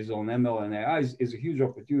tools based on ML and AI is a huge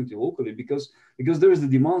opportunity locally, because there is the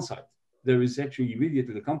demand side. There is actually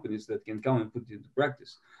immediately the companies that can come and put it into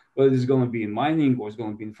practice. Whether it's going to be in mining, or it's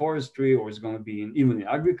going to be in forestry, or it's going to be even in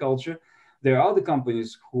agriculture, there are the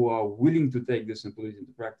companies who are willing to take this and put it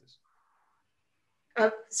into practice.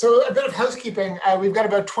 So a bit of housekeeping. We've got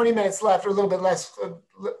about 20 minutes left, or a little bit less, a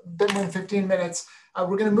bit more than 15 minutes.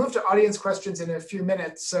 We're going to move to audience questions in a few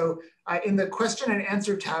minutes. So in the question and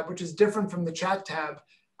answer tab, which is different from the chat tab,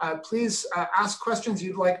 please ask questions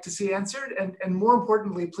you'd like to see answered. And more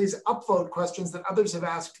importantly, please upvote questions that others have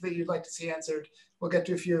asked that you'd like to see answered. We'll get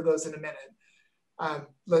to a few of those in a minute.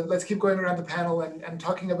 Let's keep going around the panel and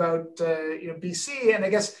talking about BC. And I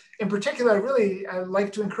guess in particular, I'd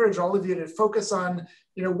like to encourage all of you to focus on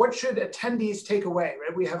what should attendees take away,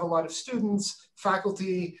 right? We have a lot of students,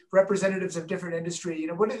 faculty, representatives of different industry.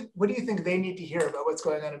 What do you think they need to hear about what's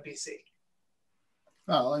going on in BC?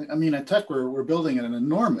 Well, I mean, at Teck, we're building an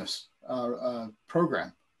enormous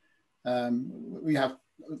program. We have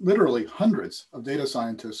literally hundreds of data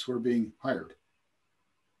scientists who are being hired.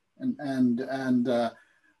 And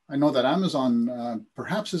I know that Amazon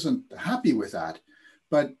perhaps isn't happy with that,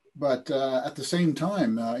 but at the same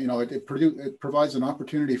time, it provides an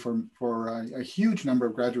opportunity for a huge number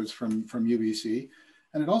of graduates from UBC,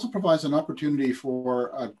 and it also provides an opportunity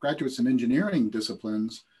for graduates in engineering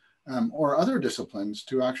disciplines or other disciplines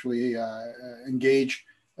to actually engage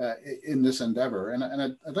in this endeavor. And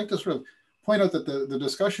I'd like to sort of point out that the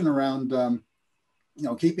discussion around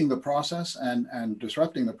keeping the process and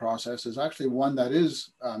disrupting the process is actually one that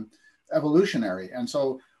is evolutionary. And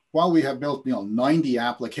so while we have built 90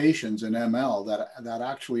 applications in ML that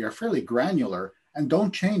actually are fairly granular and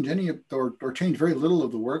don't change or change very little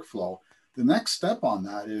of the workflow, the next step on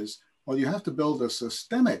that is, well, you have to build a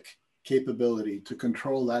systemic capability to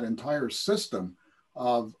control that entire system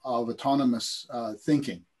of autonomous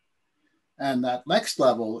thinking. And that next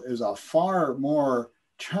level is a far more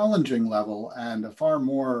challenging level and a far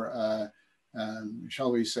more,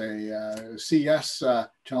 shall we say, CS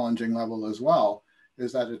challenging level as well,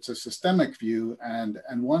 is that it's a systemic view and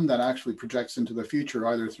one that actually projects into the future,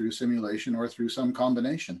 either through simulation or through some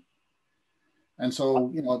combination. And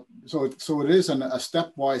so, so it is a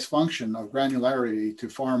stepwise function of granularity to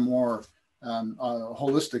far more a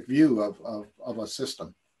holistic view of a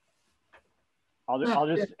system. I'll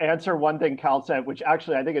just answer one thing Cal said, which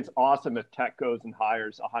actually I think it's awesome if Teck goes and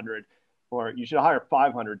hires 100, or you should hire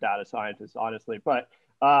 500 data scientists, honestly. But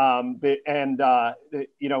when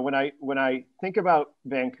I think about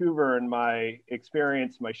Vancouver and my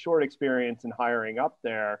experience, my short experience in hiring up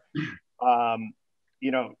there,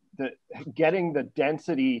 getting the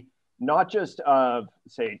density, not just of,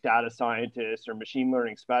 say, data scientists or machine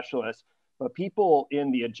learning specialists, but people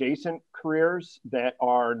in the adjacent careers that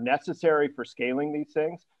are necessary for scaling these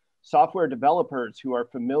things, software developers who are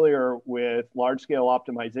familiar with large-scale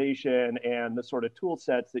optimization and the sort of tool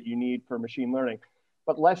sets that you need for machine learning,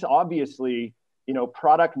 but less obviously,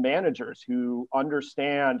 product managers who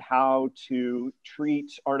understand how to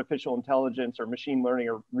treat artificial intelligence or machine learning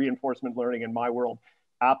or reinforcement learning, in my world,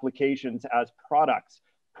 applications as products.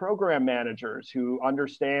 Program managers who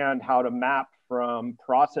understand how to map from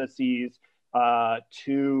processes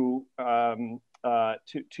to ML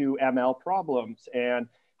problems, and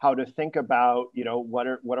how to think about, what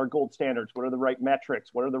are gold standards, what are the right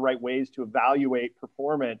metrics, what are the right ways to evaluate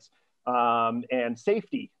performance and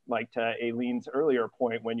safety, like to Aline's earlier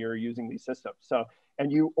point, when you're using these systems. So,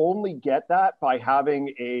 and you only get that by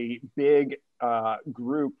having a big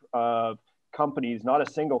group of companies, not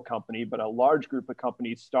a single company, but a large group of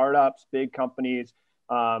companies, startups, big companies,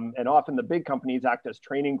 and often the big companies act as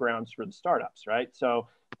training grounds for the startups, right? So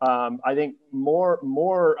I think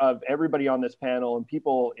more of everybody on this panel and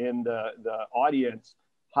people in the audience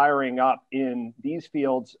hiring up in these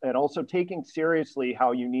fields, and also taking seriously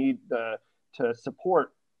how you need to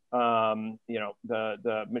support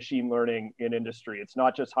the machine learning in industry. It's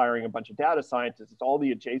not just hiring a bunch of data scientists, it's all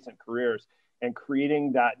the adjacent careers, and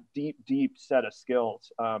creating that deep set of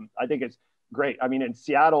skills. I think it's great. I mean, in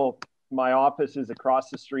Seattle, my office is across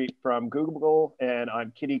the street from Google, and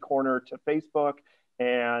I'm kitty corner to Facebook.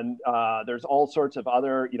 And there's all sorts of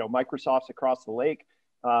other, Microsofts across the lake.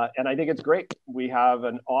 And I think it's great. We have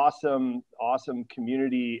an awesome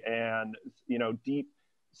community and, deep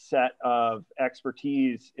set of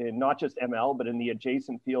expertise in not just ML, but in the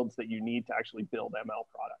adjacent fields that you need to actually build ML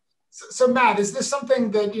products. So Matt, is this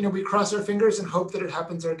something that, we cross our fingers and hope that it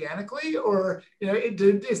happens organically, or,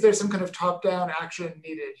 is there some kind of top-down action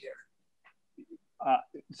needed here?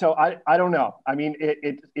 So I don't know. I mean,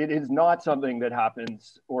 it is not something that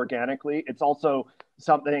happens organically. It's also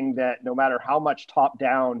something that no matter how much top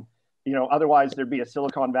down, otherwise there'd be a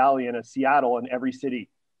Silicon Valley and a Seattle in every city,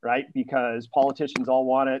 right? Because politicians all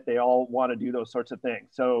want it. They all want to do those sorts of things.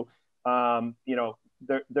 So,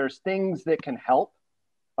 there's things that can help.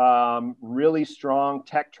 Really strong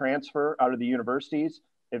tech transfer out of the universities.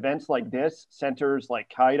 Events like this, centers like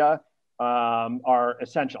CAIDA, are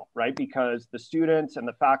essential, right? Because the students and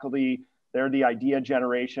the faculty, they're the idea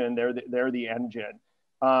generation, they're the engine.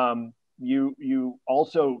 You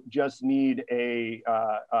also just need a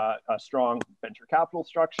strong venture capital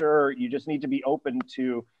structure. You just need to be open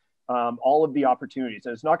to all of the opportunities.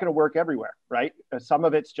 And it's not going to work everywhere, right? Some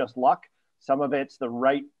of it's just luck. Some of it's the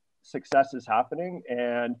right successes happening.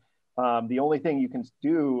 And the only thing you can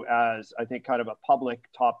do as, I think, kind of a public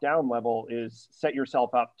top-down level is set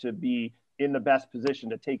yourself up to be in the best position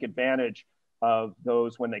to take advantage of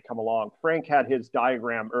those when they come along. Frank had his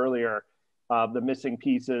diagram earlier of the missing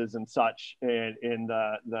pieces and such in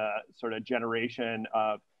the sort of generation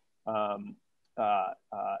of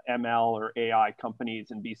ML or AI companies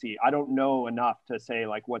in BC. I don't know enough to say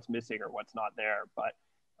like what's missing or what's not there, but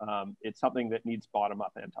it's something that needs bottom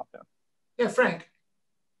up and top down. Yeah, Frank.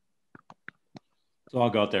 So I'll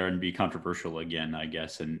go out there and be controversial again, I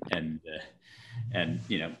guess, and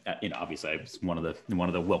obviously I was one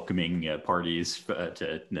of the welcoming parties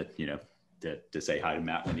to say hi to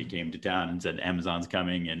Matt when he came to town and said Amazon's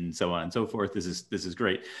coming and so on and so forth. This is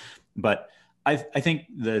great, but I think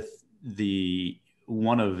the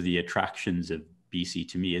one of the attractions of BC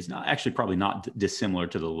to me is probably not dissimilar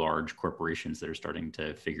to the large corporations that are starting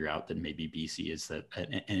to figure out that maybe BC is an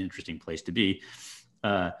interesting place to be.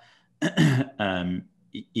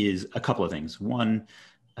 Is a couple of things. One,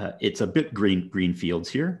 it's a bit green fields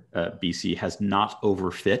here. BC has not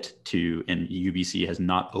overfit to, and UBC has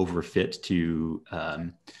not overfit to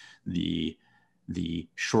the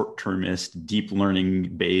short-termist, deep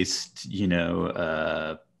learning based,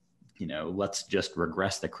 let's just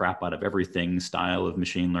regress the crap out of everything style of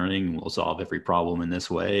machine learning. We'll solve every problem in this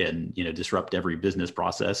way and, disrupt every business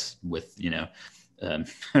process with,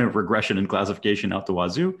 regression and classification out the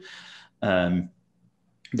wazoo.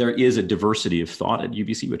 There is a diversity of thought at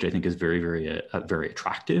UBC, which I think is very, very, very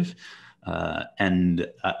attractive. And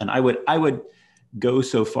I would go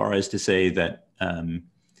so far as to say that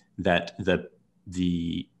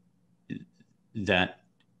that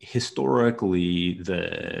historically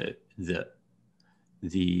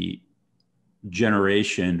the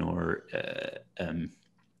generation or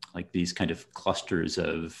like these kind of clusters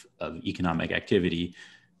of economic activity,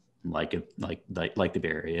 like the Bay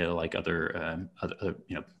Area, like other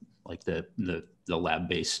like the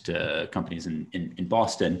lab-based companies in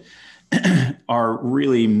Boston, are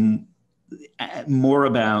really more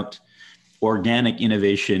about organic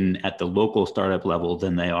innovation at the local startup level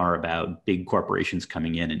than they are about big corporations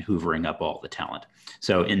coming in and hoovering up all the talent.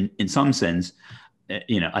 So in some sense,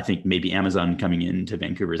 I think maybe Amazon coming into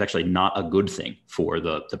Vancouver is actually not a good thing for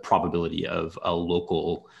the probability of a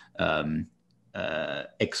local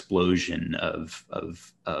explosion of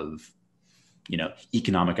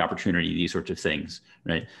economic opportunity, these sorts of things,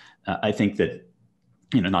 right? I think that,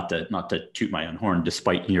 not to toot my own horn,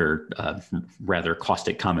 despite your rather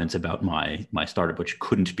caustic comments about my startup, which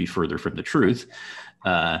couldn't be further from the truth,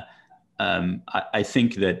 I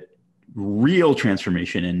think that real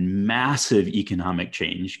transformation and massive economic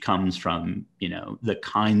change comes from, the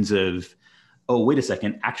kinds of, oh, wait a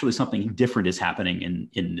second, actually something different is happening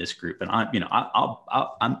in this group. And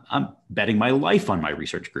I'm betting my life on my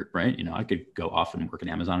research group, right? I could go off and work at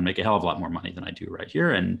Amazon and make a hell of a lot more money than I do right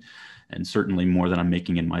here. And certainly more than I'm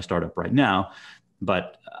making in my startup right now.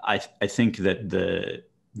 But I think that the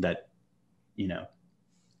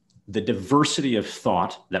diversity of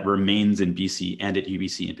thought that remains in BC and at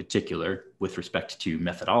UBC in particular, with respect to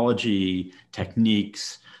methodology,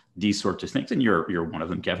 techniques, these sorts of things, and you're one of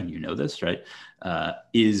them, Kevin, this, right?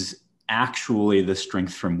 Is actually the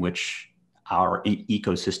strength from which our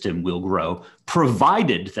ecosystem will grow,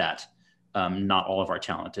 provided that not all of our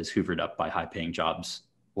talent is hoovered up by high-paying jobs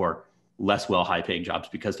or less well high-paying jobs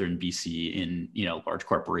because they're in BC in large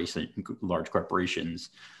corporations.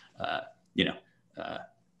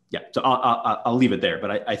 Yeah, so I'll leave it there.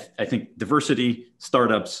 But I think diversity,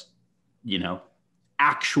 startups,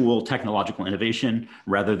 actual technological innovation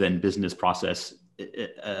rather than business process,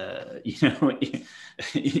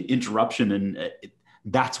 interruption, and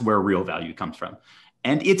that's where real value comes from.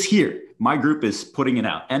 And it's here. My group is putting it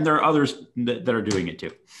out, and there are others that are doing it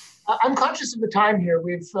too. I'm conscious of the time here.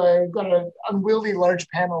 We've got an unwieldy large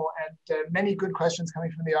panel and many good questions coming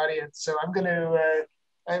from the audience. So I'm going to,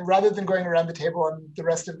 rather than going around the table on the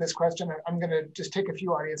rest of this question, I'm going to just take a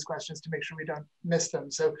few audience questions to make sure we don't miss them.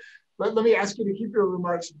 So let me ask you to keep your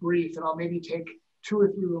remarks brief, and I'll maybe take 2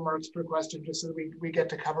 or 3 remarks per question just so that we get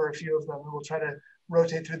to cover a few of them. And we'll try to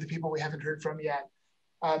rotate through the people we haven't heard from yet.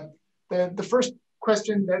 The first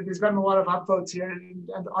question that has gotten a lot of upvotes here, and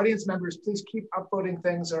audience members, please keep upvoting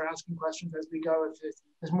things or asking questions as we go if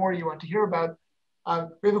there's more you want to hear about.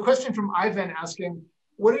 We have a question from Ivan asking,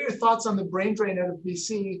 what are your thoughts on the brain drain out of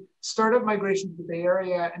BC, startup migration to the Bay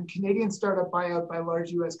Area, and Canadian startup buyout by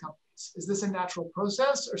large US companies? Is this a natural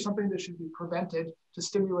process or something that should be prevented to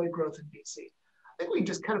stimulate growth in BC? I think we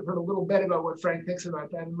just kind of heard a little bit about what Frank thinks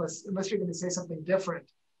about that, unless you're going to say something different.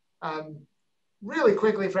 Really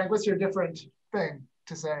quickly, Frank, what's your different thing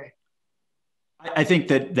to say? I think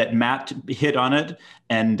that Matt hit on it,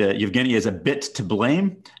 and Evgueni is a bit to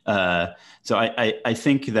blame. So I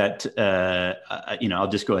think that I'll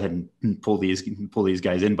just go ahead and pull these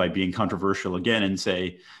guys in by being controversial again and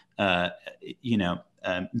say,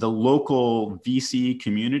 the local VC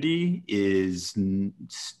community is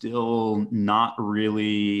still not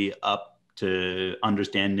really up to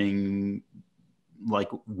understanding like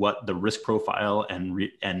what the risk profile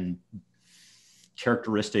and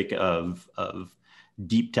characteristic of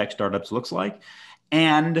deep tech startups looks like.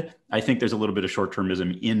 And I think there's a little bit of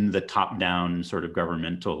short-termism in the top-down sort of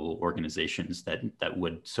governmental organizations that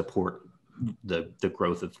would support the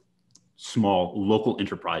growth of small local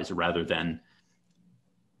enterprise rather than,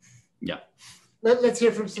 yeah. Let's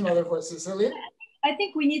hear from some other voices. Aline? I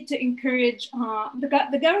think we need to encourage,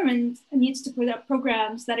 the government needs to put up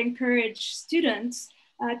programs that encourage students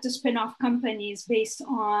to spin off companies based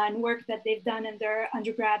on work that they've done in their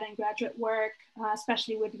undergrad and graduate work,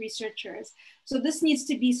 especially with researchers. So this needs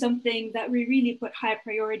to be something that we really put high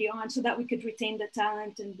priority on so that we could retain the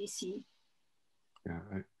talent in BC. Yeah,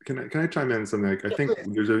 can I chime in on something? I think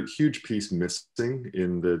there's a huge piece missing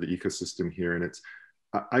in the ecosystem here, and it's,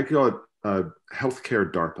 I call it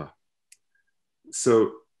healthcare DARPA.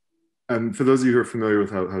 So for those of you who are familiar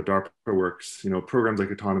with how DARPA works, programs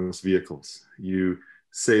like autonomous vehicles, you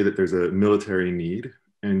say that there's a military need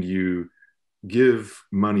and you give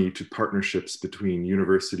money to partnerships between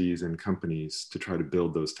universities and companies to try to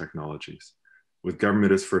build those technologies. With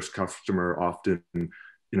government as first customer, often,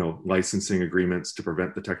 licensing agreements to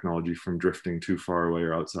prevent the technology from drifting too far away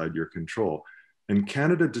or outside your control. And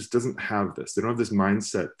Canada just doesn't have this. They don't have this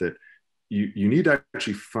mindset that you need to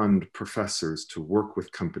actually fund professors to work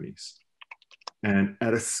with companies and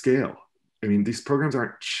at a scale. I mean, these programs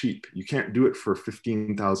aren't cheap. You can't do it for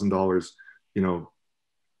 $15,000,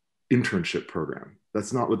 internship program.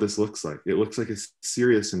 That's not what this looks like. It looks like a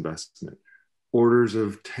serious investment, orders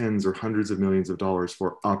of tens or hundreds of millions of dollars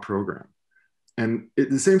for a program. And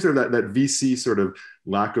the same sort of that VC sort of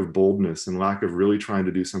lack of boldness and lack of really trying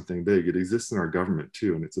to do something big, it exists in our government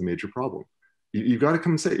too, and it's a major problem. You've got to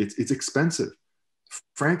come and say it's expensive.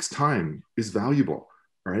 Frank's time is valuable.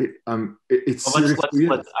 Right. It's well,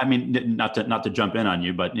 let's I mean, not to jump in on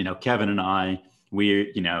you, but Kevin and I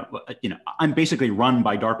I'm basically run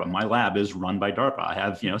by DARPA. My lab is run by DARPA. I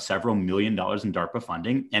have, several $1 million in DARPA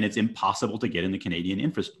funding, and it's impossible to get in the Canadian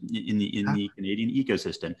the Canadian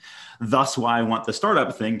ecosystem. Thus, why I want the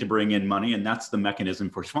startup thing to bring in money, and that's the mechanism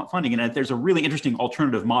for funding. And there's a really interesting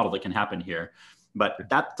alternative model that can happen here. But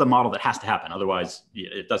that's the model that has to happen. Otherwise,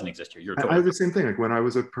 it doesn't exist here. I have the same thing. Like when I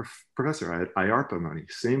was a professor, I had IARPA money.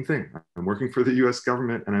 Same thing. I'm working for the US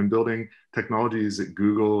government and I'm building technologies at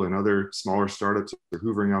Google and other smaller startups are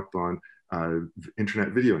hoovering up on internet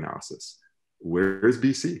video analysis. Where's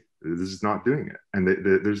BC? This is not doing it. And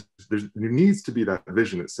there needs to be that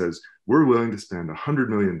vision that says, we're willing to spend $100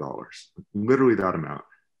 million, literally that amount,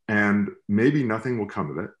 and maybe nothing will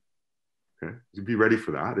come of it. Okay, so be ready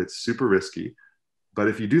for that. It's super risky. But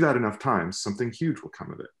if you do that enough times, something huge will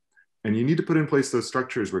come of it. And you need to put in place those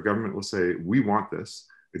structures where government will say, we want this.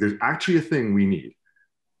 If there's actually a thing we need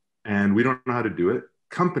and we don't know how to do it,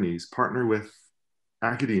 companies partner with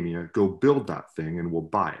academia, go build that thing and we'll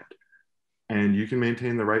buy it. And you can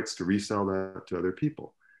maintain the rights to resell that to other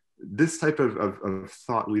people. This type of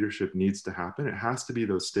thought leadership needs to happen. It has to be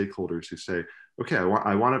those stakeholders who say, okay,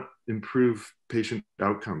 I want to improve patient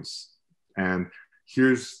outcomes. And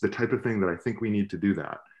here's the type of thing that I think we need to do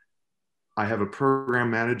that. I have a program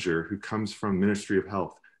manager who comes from Ministry of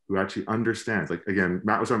Health who actually understands, like, again,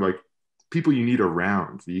 Matt was talking about like, people you need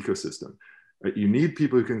around the ecosystem. You need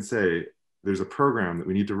people who can say, there's a program that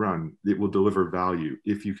we need to run that will deliver value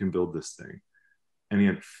if you can build this thing. And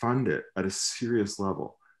yet fund it at a serious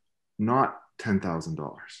level, not $10,000,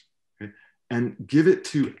 okay? And give it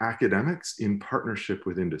to academics in partnership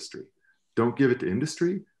with industry. Don't give it to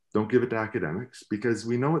industry. Don't give it to academics because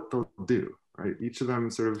we know what they'll do, right? Each of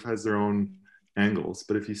them sort of has their own angles,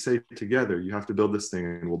 but if you say together, you have to build this thing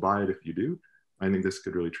and we'll buy it if you do, I think this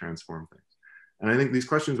could really transform things. And I think these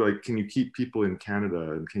questions are like, can you keep people in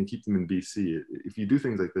Canada and can you keep them in BC? If you do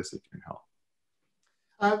things like this, it can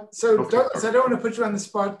help. So Douglas, I don't want to put you on the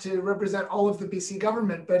spot to represent all of the BC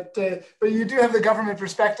government, but you do have the government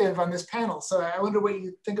perspective on this panel. So I wonder what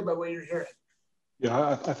you think about what you're hearing.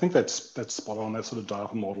 Yeah, I think that's spot on. That sort of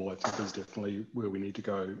data model, I think, is definitely where we need to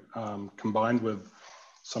go, combined with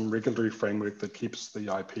some regulatory framework that keeps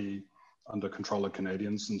the IP under control of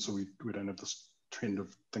Canadians, and so we don't have this trend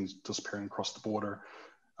of things disappearing across the border.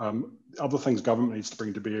 Other things government needs to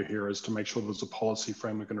bring to bear here is to make sure there's a policy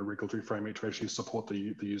framework and a regulatory framework to actually support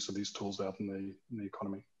the use of these tools out in the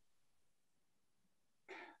economy.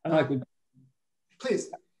 And I could,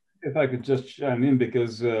 please, if I could just chime in,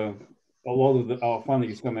 because a lot of our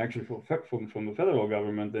funding is coming actually from the federal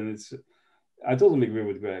government, and I totally agree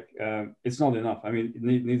with Greg. It's not enough. I mean,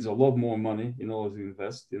 it needs a lot more money in order to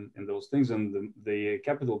invest in those things, and the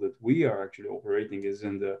capital that we are actually operating is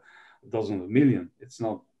in the dozens of million. It's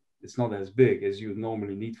not as big as you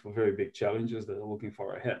normally need for very big challenges that are looking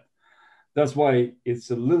far ahead. That's why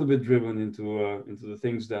it's a little bit driven into the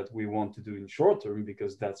things that we want to do in short term,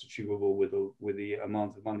 because that's achievable with the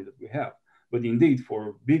amount of money that we have. But indeed,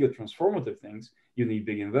 for bigger transformative things, you need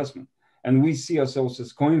big investment. And we see ourselves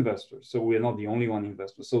as co-investors, so we're not the only one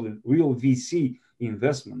investor. So the real VC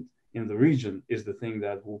investment in the region is the thing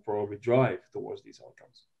that will probably drive towards these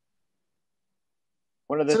outcomes.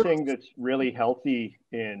 One of the things that's really healthy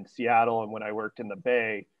in Seattle and when I worked in the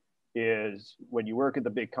Bay is when you work at the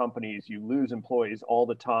big companies, you lose employees all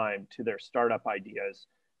the time to their startup ideas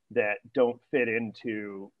that don't fit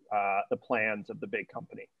into the plans of the big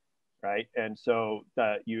company, right? And so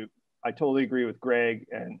I totally agree with Greg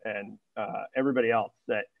and everybody else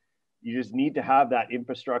that you just need to have that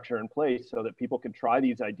infrastructure in place so that people can try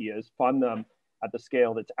these ideas, fund them at the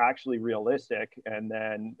scale that's actually realistic, and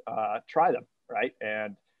then try them, right?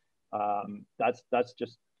 And that's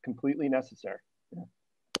just completely necessary. Yeah.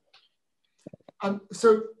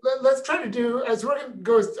 So let's try to do, as we're going to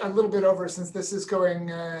go a little bit over since this is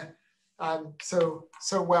going so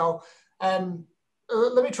well.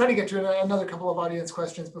 Let me try to get to another couple of audience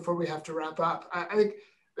questions before we have to wrap up. I think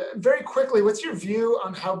very quickly, what's your view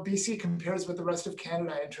on how BC compares with the rest of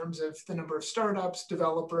Canada in terms of the number of startups,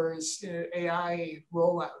 developers, AI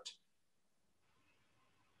rollout?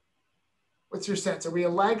 What's your sense? Are we a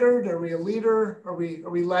laggard? Are we a leader? Are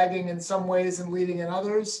we lagging in some ways and leading in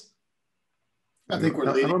others? I think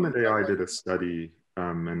we're leading. Element AI did a study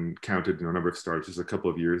and counted a number of startups just a couple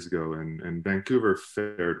of years ago, and Vancouver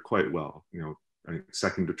fared quite well. I think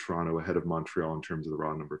second to Toronto, ahead of Montreal in terms of the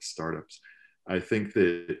raw number of startups. I think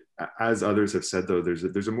that, as others have said, though,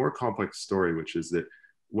 there's a more complex story, which is that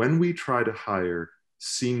when we try to hire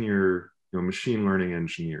senior machine learning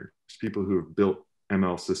engineers, people who have built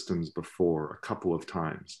ML systems before a couple of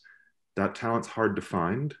times, that talent's hard to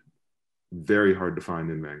find, very hard to find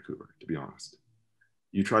in Vancouver, to be honest.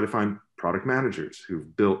 You try to find product managers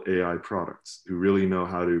who've built AI products, who really know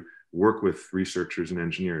how to work with researchers and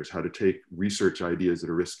engineers, how to take research ideas that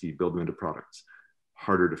are risky, build them into products.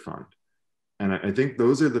 Harder to find. And I think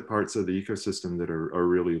those are the parts of the ecosystem that are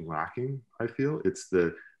really lacking, I feel. It's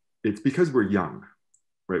because we're young,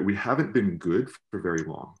 right? We haven't been good for very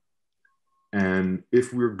long. And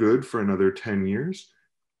if we're good for another 10 years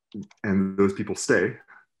and those people stay,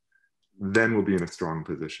 then we'll be in a strong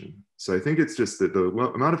position. So I think it's just that the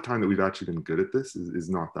amount of time that we've actually been good at this is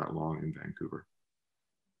not that long in Vancouver.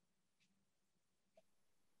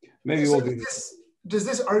 Maybe so does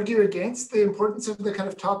this argue against the importance of the kind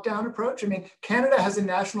of top-down approach? I mean, Canada has a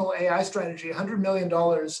national AI strategy, $100 million.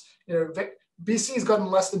 BC has gotten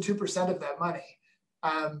less than 2% of that money.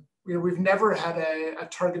 We've never had a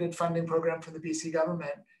targeted funding program from the BC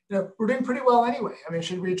government. We're doing pretty well anyway. I mean,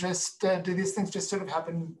 should we just, do these things just sort of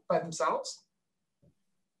happen by themselves?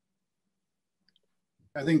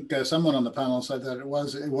 I think someone on the panel said that it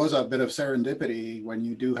was a bit of serendipity when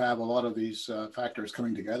you do have a lot of these factors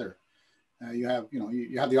coming together. You have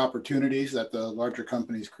the opportunities that the larger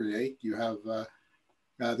companies create. You have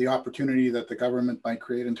the opportunity that the government might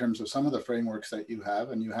create in terms of some of the frameworks that you have,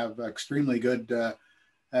 and you have extremely good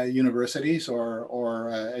universities or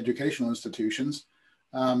educational institutions.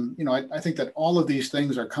 I think that all of these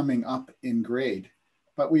things are coming up in grade,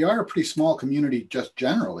 but we are a pretty small community just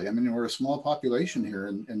generally. I mean, we're a small population here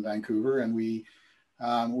in Vancouver, and we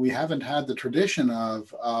haven't had the tradition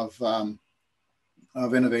of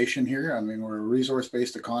innovation here. I mean, we're a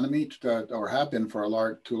resource-based economy, or have been to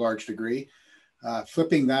a large degree.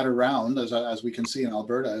 Flipping that around, as we can see in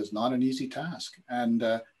Alberta, is not an easy task, and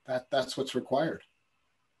that's what's required.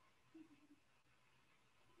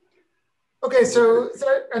 Okay, so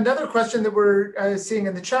another question that we're seeing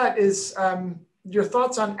in the chat is your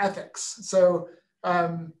thoughts on ethics. So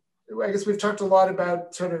I guess we've talked a lot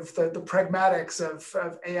about sort of the pragmatics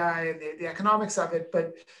of AI and the economics of it,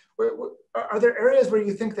 but are there areas where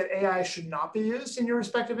you think that AI should not be used in your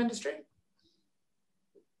respective industry?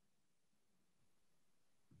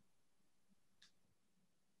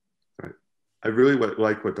 I really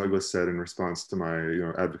like what Douglas said in response to my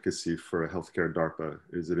advocacy for a healthcare DARPA,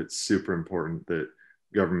 is that it's super important that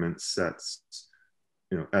government sets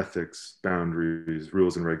ethics, boundaries,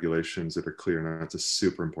 rules and regulations that are clear, and that's a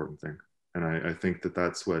super important thing. And I think that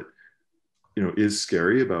that's what is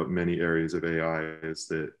scary about many areas of AI, is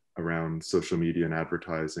that around social media and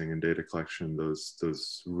advertising and data collection,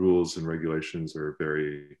 those rules and regulations are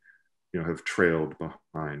very have trailed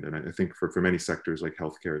behind. And I think for many sectors like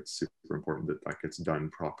healthcare, it's super important that that gets done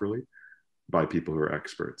properly by people who are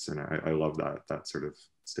experts. And I love that sort of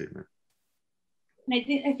statement. And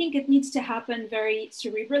I think it needs to happen very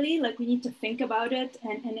cerebrally, like we need to think about it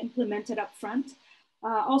and implement it up front.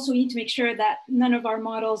 Also, we need to make sure that none of our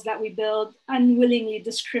models that we build unwillingly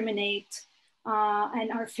discriminate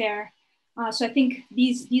and are fair. So I think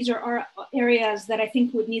these are our areas that I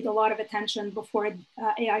think would need a lot of attention before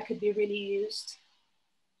AI could be really used.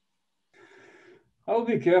 I'll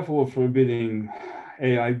be careful of forbidding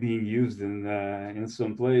AI being used in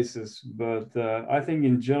some places, but I think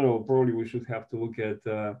in general, probably we should have to look at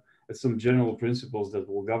some general principles that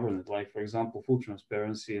will govern it, like, for example, full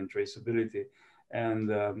transparency and traceability, and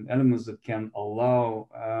elements that can allow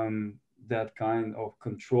that kind of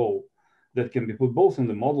control that can be put both on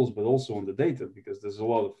the models, but also on the data, because there's a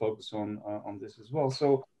lot of focus on this as well.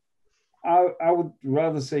 So I would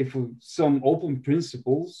rather say for some open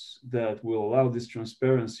principles that will allow this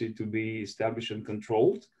transparency to be established and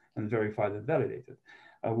controlled and verified and validated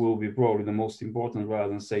will be probably the most important, rather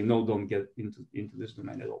than say, no, don't get into this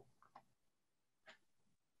domain at all.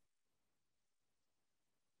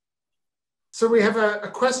 So we have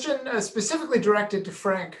a question specifically directed to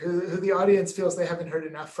Frank, who the audience feels they haven't heard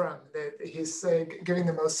enough from. He's giving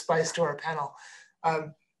the most spice to our panel.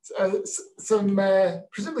 Some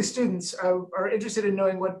presumably students are interested in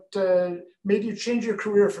knowing what made you change your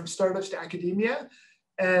career from startups to academia,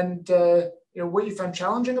 and what you found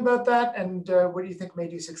challenging about that, and what do you think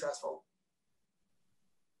made you successful?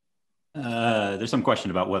 There's some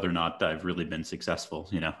question about whether or not I've really been successful.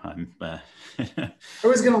 I'm. I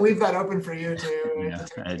was going to leave that open for you to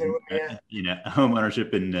home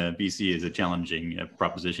ownership in BC is a challenging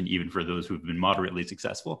proposition, even for those who've been moderately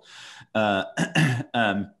successful.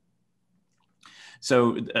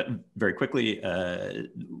 So very quickly,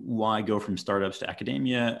 why go from startups to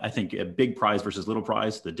academia? I think a big prize versus little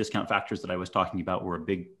prize, the discount factors that I was talking about were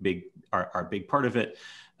are a big part of it.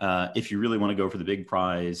 If you really want to go for the big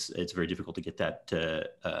prize, it's very difficult to get that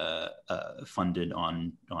funded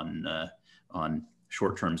on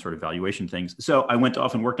short-term sort of valuation things. So I went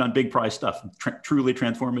off and worked on big prize stuff, truly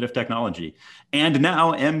transformative technology. And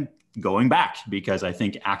now am going back because I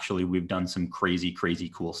think actually we've done some crazy, crazy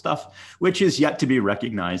cool stuff, which is yet to be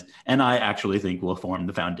recognized. And I actually think will form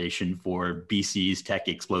the foundation for BC's tech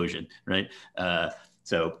explosion, right?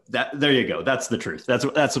 So there you go. That's the truth. That's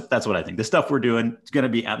what I think. The stuff we're doing is going to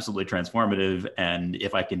be absolutely transformative. And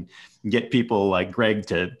if I can get people like Greg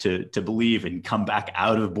to believe and come back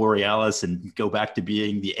out of Borealis and go back to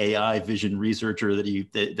being the AI vision researcher that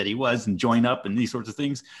he was and join up and these sorts of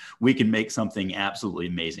things, we can make something absolutely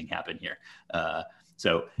amazing happen here.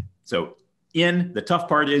 So the tough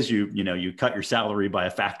part is you cut your salary by a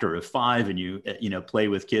factor of 5 and you play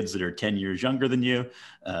with kids that are 10 years younger than you,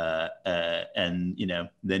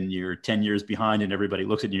 and then you're 10 years behind and everybody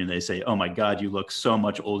looks at you and they say, oh my God, you look so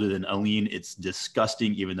much older than Aline. It's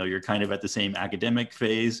disgusting, even though you're kind of at the same academic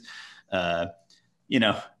phase. So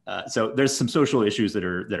there's some social issues that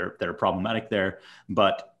are problematic there,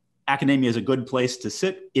 but academia is a good place to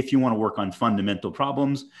sit if you want to work on fundamental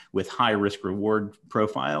problems with high risk reward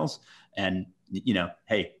profiles. And,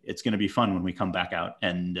 hey, it's going to be fun when we come back out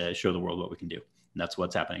and show the world what we can do. And that's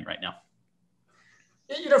what's happening right now.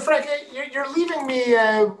 Frank, you're leaving me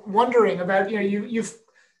wondering about, you've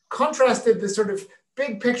contrasted this sort of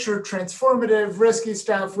big picture, transformative, risky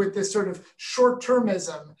stuff with this sort of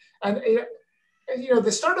short-termism. And,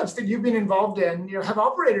 the startups that you've been involved in, have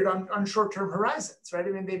operated on short-term horizons, right? I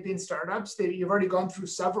mean, they've been startups. You've already gone through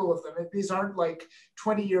several of them. These aren't like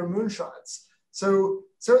 20-year moonshots. So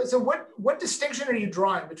what distinction are you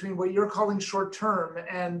drawing between what you're calling short-term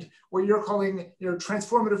and what you're calling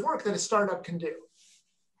transformative work that a startup can do?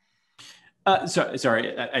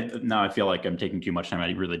 Sorry, now I feel like I'm taking too much time.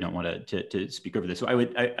 I really don't want to speak over this. So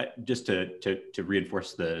I just to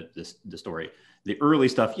reinforce the story. The early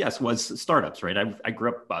stuff, yes, was startups, right? I grew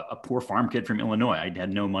up a poor farm kid from Illinois. I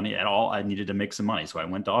had no money at all. I needed to make some money. So I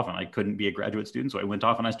went off and I couldn't be a graduate student. So I went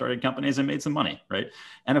off and I started companies and made some money, right?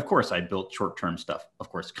 And of course, I built short-term stuff. Of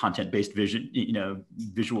course, content-based vision,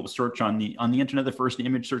 visual search on the internet, the first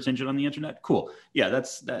image search engine on the internet. Cool. Yeah,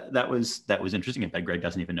 that was interesting. In fact, Greg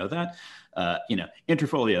doesn't even know that.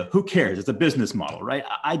 Interfolio, who cares? It's a business model, right?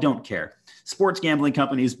 I don't care. Sports gambling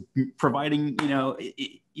companies providing,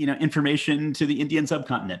 information to the Indian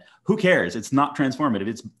subcontinent. Who cares? It's not transformative.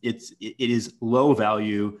 It is low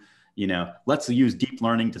value. Let's use deep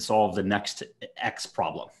learning to solve the next X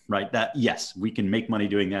problem, right? That, yes, we can make money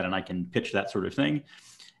doing that, and I can pitch that sort of thing.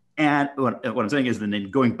 And what I'm saying is then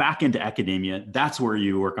going back into academia, that's where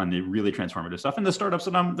you work on the really transformative stuff. And the startups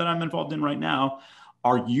that I'm involved in right now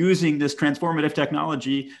are using this transformative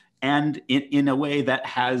technology and in a way that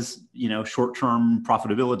has, short-term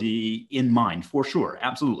profitability in mind, for sure,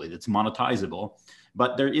 absolutely, that's monetizable.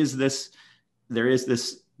 But there is this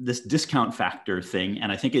discount factor thing,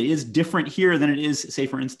 and I think it is different here than it is, say,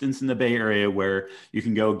 for instance, in the Bay Area, where you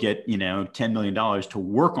can go get, $10 million to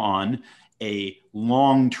work on a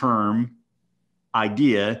long-term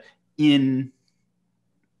idea in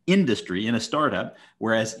industry, in a startup,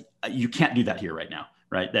 whereas you can't do that here right now.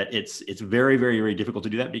 Right, that it's very, very, very difficult to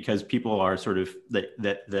do that because people are sort of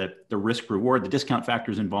the risk reward, the discount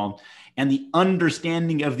factors involved, and the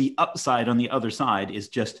understanding of the upside on the other side is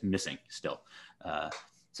just missing still.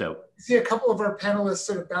 So I see a couple of our panelists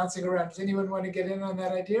sort of bouncing around. Does anyone want to get in on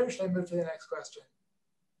that idea, or should I move to the next question?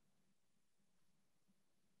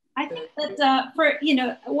 I think that for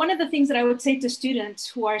one of the things that I would say to students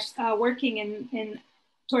who are working in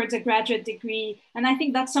towards a graduate degree. And I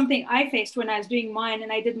think that's something I faced when I was doing mine,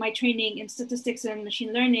 and I did my training in statistics and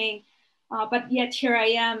machine learning, but yet here I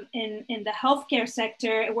am in the healthcare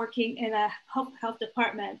sector working in a health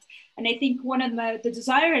department. And I think one of the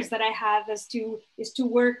desires that I have is to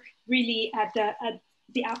work really at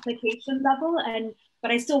the application level,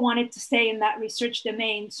 but I still wanted to stay in that research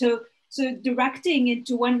domain. So directing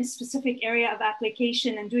into one specific area of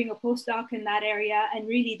application and doing a postdoc in that area and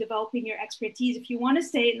really developing your expertise. If you want to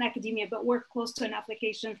stay in academia but work close to an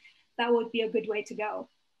application, that would be a good way to go.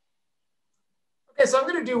 Okay, so I'm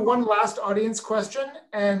going to do one last audience question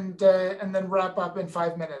and then wrap up in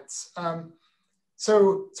 5 minutes.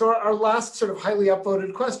 So our last sort of highly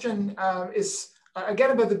upvoted question is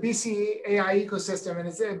again about the BC AI ecosystem, and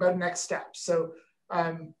it's about next steps. So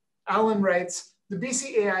Alan writes, the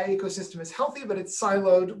BC AI ecosystem is healthy, but it's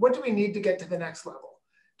siloed. What do we need to get to the next level?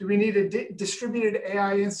 Do we need a distributed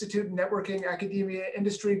AI institute, networking, academia,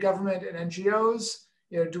 industry, government, and NGOs?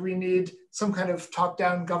 Do we need some kind of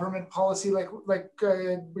top-down government policy like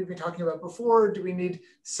we've been talking about before? Do we need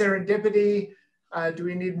serendipity? Do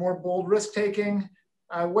we need more bold risk-taking?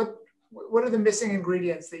 What are the missing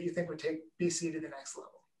ingredients that you think would take BC to the next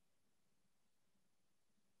level?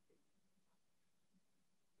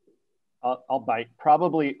 I'll bite.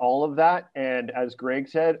 Probably all of that. And as Greg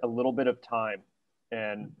said, a little bit of time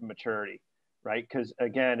and maturity, right? Because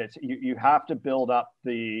again, it's you have to build up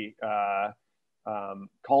the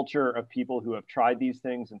culture of people who have tried these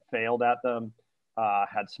things and failed at them,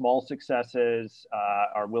 had small successes,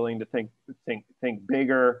 are willing to think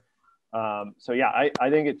bigger. So yeah, I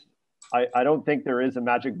think it's, I don't think there is a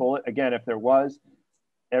magic bullet. Again, if there was,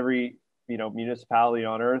 every municipality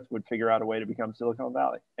on earth would figure out a way to become Silicon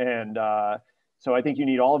Valley. And so I think you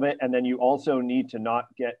need all of it. And then you also need to not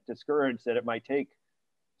get discouraged that it might take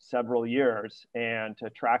several years, and to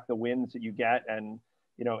track the wins that you get. And,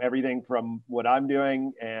 everything from what I'm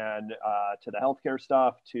doing and to the healthcare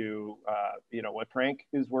stuff to, what Frank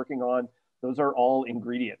is working on, those are all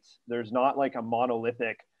ingredients. There's not like a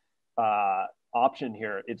monolithic option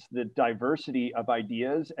here. It's the diversity of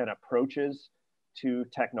ideas and approaches to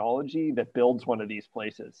technology that builds one of these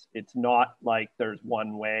places. It's not like there's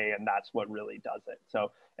one way and that's what really does it.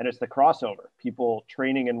 So, and it's the crossover, people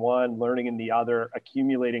training in one, learning in the other,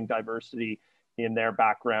 accumulating diversity in their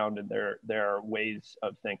background and their ways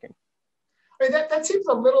of thinking. I mean, that seems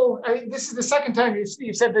a little, this is the second time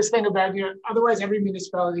you've said this thing about, otherwise every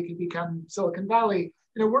municipality could become Silicon Valley.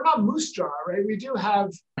 We're not Moose Jaw, right? We do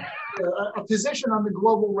have a position on the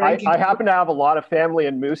global ranking. I happen to have a lot of family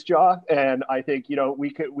in Moose Jaw, and I think we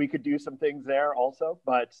could do some things there also.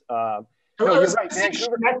 But no, you're right.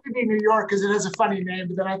 Vancouver meant to be New York because it has a funny name,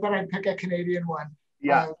 but then I thought I'd pick a Canadian one.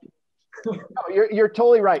 Yeah, no, you're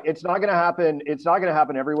totally right. It's not going to happen. It's not going to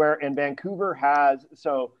happen everywhere. And Vancouver has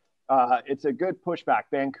it's a good pushback.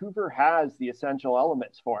 Vancouver has the essential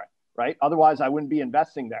elements for it, right? Otherwise, I wouldn't be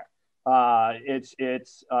investing there. It's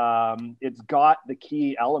got the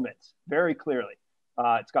key elements very clearly.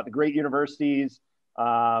 It's got the great universities.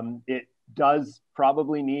 It does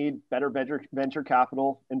probably need better venture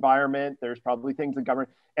capital environment. There's probably things in government.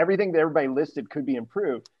 Everything that everybody listed could be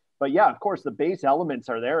improved. But yeah, of course, the base elements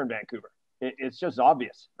are there in Vancouver. It's just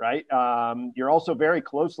obvious, right? You're also very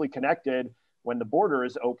closely connected when the border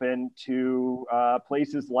is open to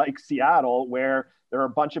places like Seattle, where there are a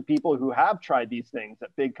bunch of people who have tried these things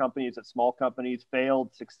at big companies, at small companies,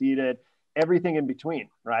 failed, succeeded, everything in between,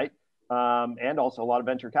 right? And also a lot of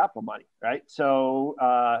venture capital money, right? So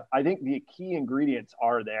I think the key ingredients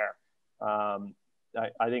are there.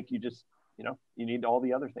 I think you just, you need all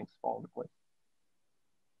the other things to fall into place.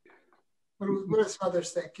 What do some others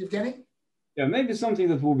think? Evgueni? Yeah, maybe something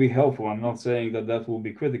that will be helpful. I'm not saying that will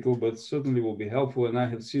be critical, but certainly will be helpful. And I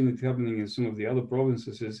have seen it happening in some of the other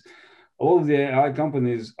provinces is all of the AI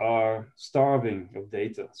companies are starving of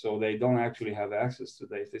data. So they don't actually have access to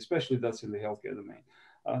data, especially that's in the healthcare domain.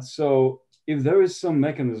 So if there is some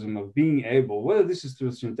mechanism of being able, whether this is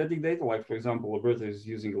through synthetic data, like for example, Alberta is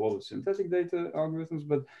using a lot of synthetic data algorithms,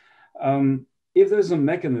 but if there's a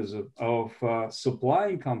mechanism of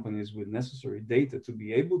supplying companies with necessary data to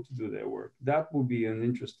be able to do their work, that will be an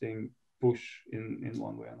interesting push in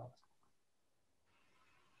one way or another.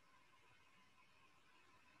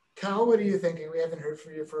 Cal, what are you thinking? We haven't heard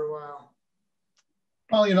from you for a while.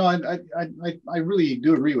 Well, I really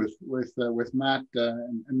do agree with Matt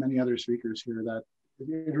and many other speakers here that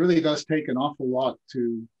it really does take an awful lot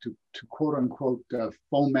to quote unquote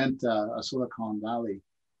foment a Silicon Valley.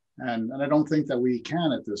 And I don't think that we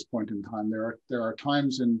can at this point in time. There are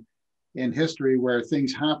times in history where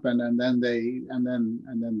things happen and then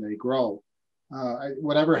they grow.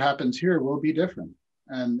 Whatever happens here will be different,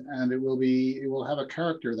 and it will have a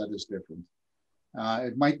character that is different.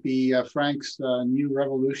 It might be Frank's new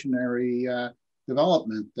revolutionary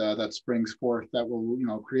development that springs forth that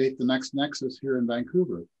will create the next nexus here in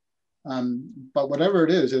Vancouver. But whatever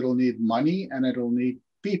it is, it'll need money and it'll need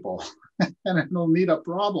people. And it'll need a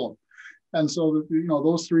problem. And so,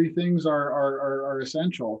 those three things are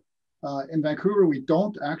essential. In Vancouver, we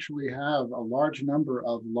don't actually have a large number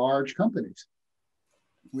of large companies.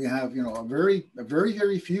 We have, a very,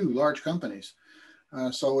 very few large companies.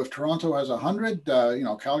 So if Toronto has 100,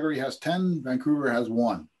 Calgary has 10, Vancouver has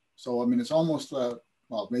 1. So, I mean, it's almost,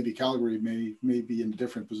 well, maybe Calgary may be in a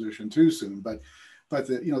different position too soon. But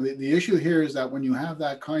the issue here is that when you have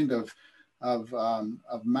that kind of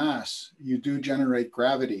mass, you do generate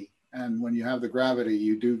gravity, and when you have the gravity,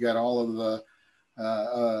 you do get all of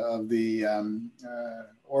the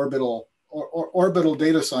orbital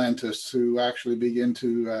data scientists who actually begin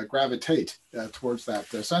to gravitate towards that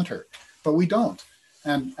center. But we don't,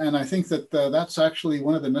 and I think that that's actually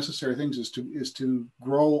one of the necessary things is to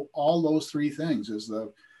grow all those three things. Is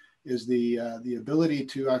the ability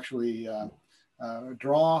to actually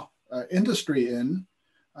draw industry in.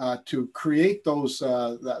 To create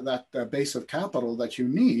that base of capital that you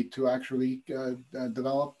need to actually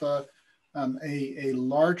develop a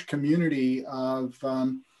large community of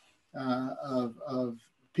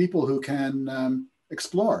people who can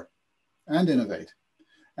explore and innovate.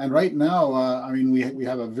 And right now, I mean, we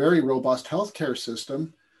have a very robust healthcare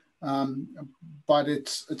system, but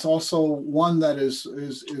it's also one that is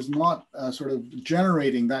not sort of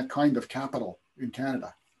generating that kind of capital in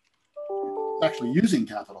Canada. It's actually using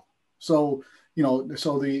capital. So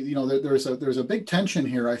there's a big tension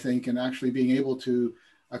here, I think, in actually being able to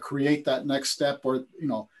create that next step, or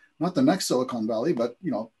not the next Silicon Valley, but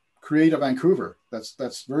create a Vancouver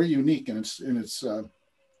that's very unique in its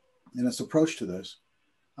approach to this.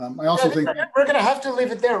 I also think we're going to have to leave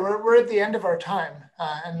it there. We're at the end of our time,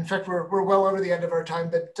 and in fact, we're well over the end of our time.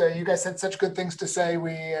 But you guys had such good things to say.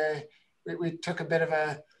 We took a bit of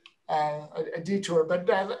a detour. But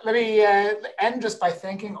let me end just by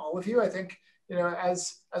thanking all of you. I think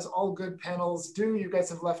as all good panels do, you guys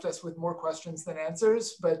have left us with more questions than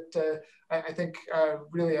answers. But I think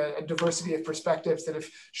really a diversity of perspectives that have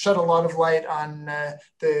shed a lot of light on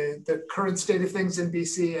the current state of things in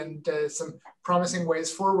BC and some promising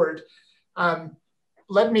ways forward.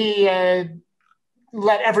 Let me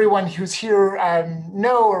let everyone who's here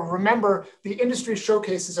know or remember the industry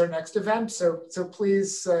showcase is our next event. So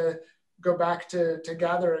please go back to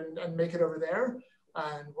gather and make it over there,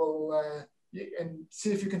 and we'll and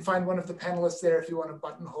see if you can find one of the panelists there if you want to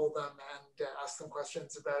buttonhole them and ask them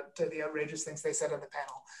questions about the outrageous things they said on the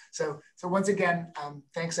panel. So once again,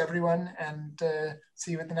 thanks everyone, and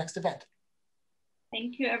see you at the next event.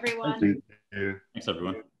 Thank you, everyone. Thank you. Thanks,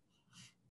 everyone.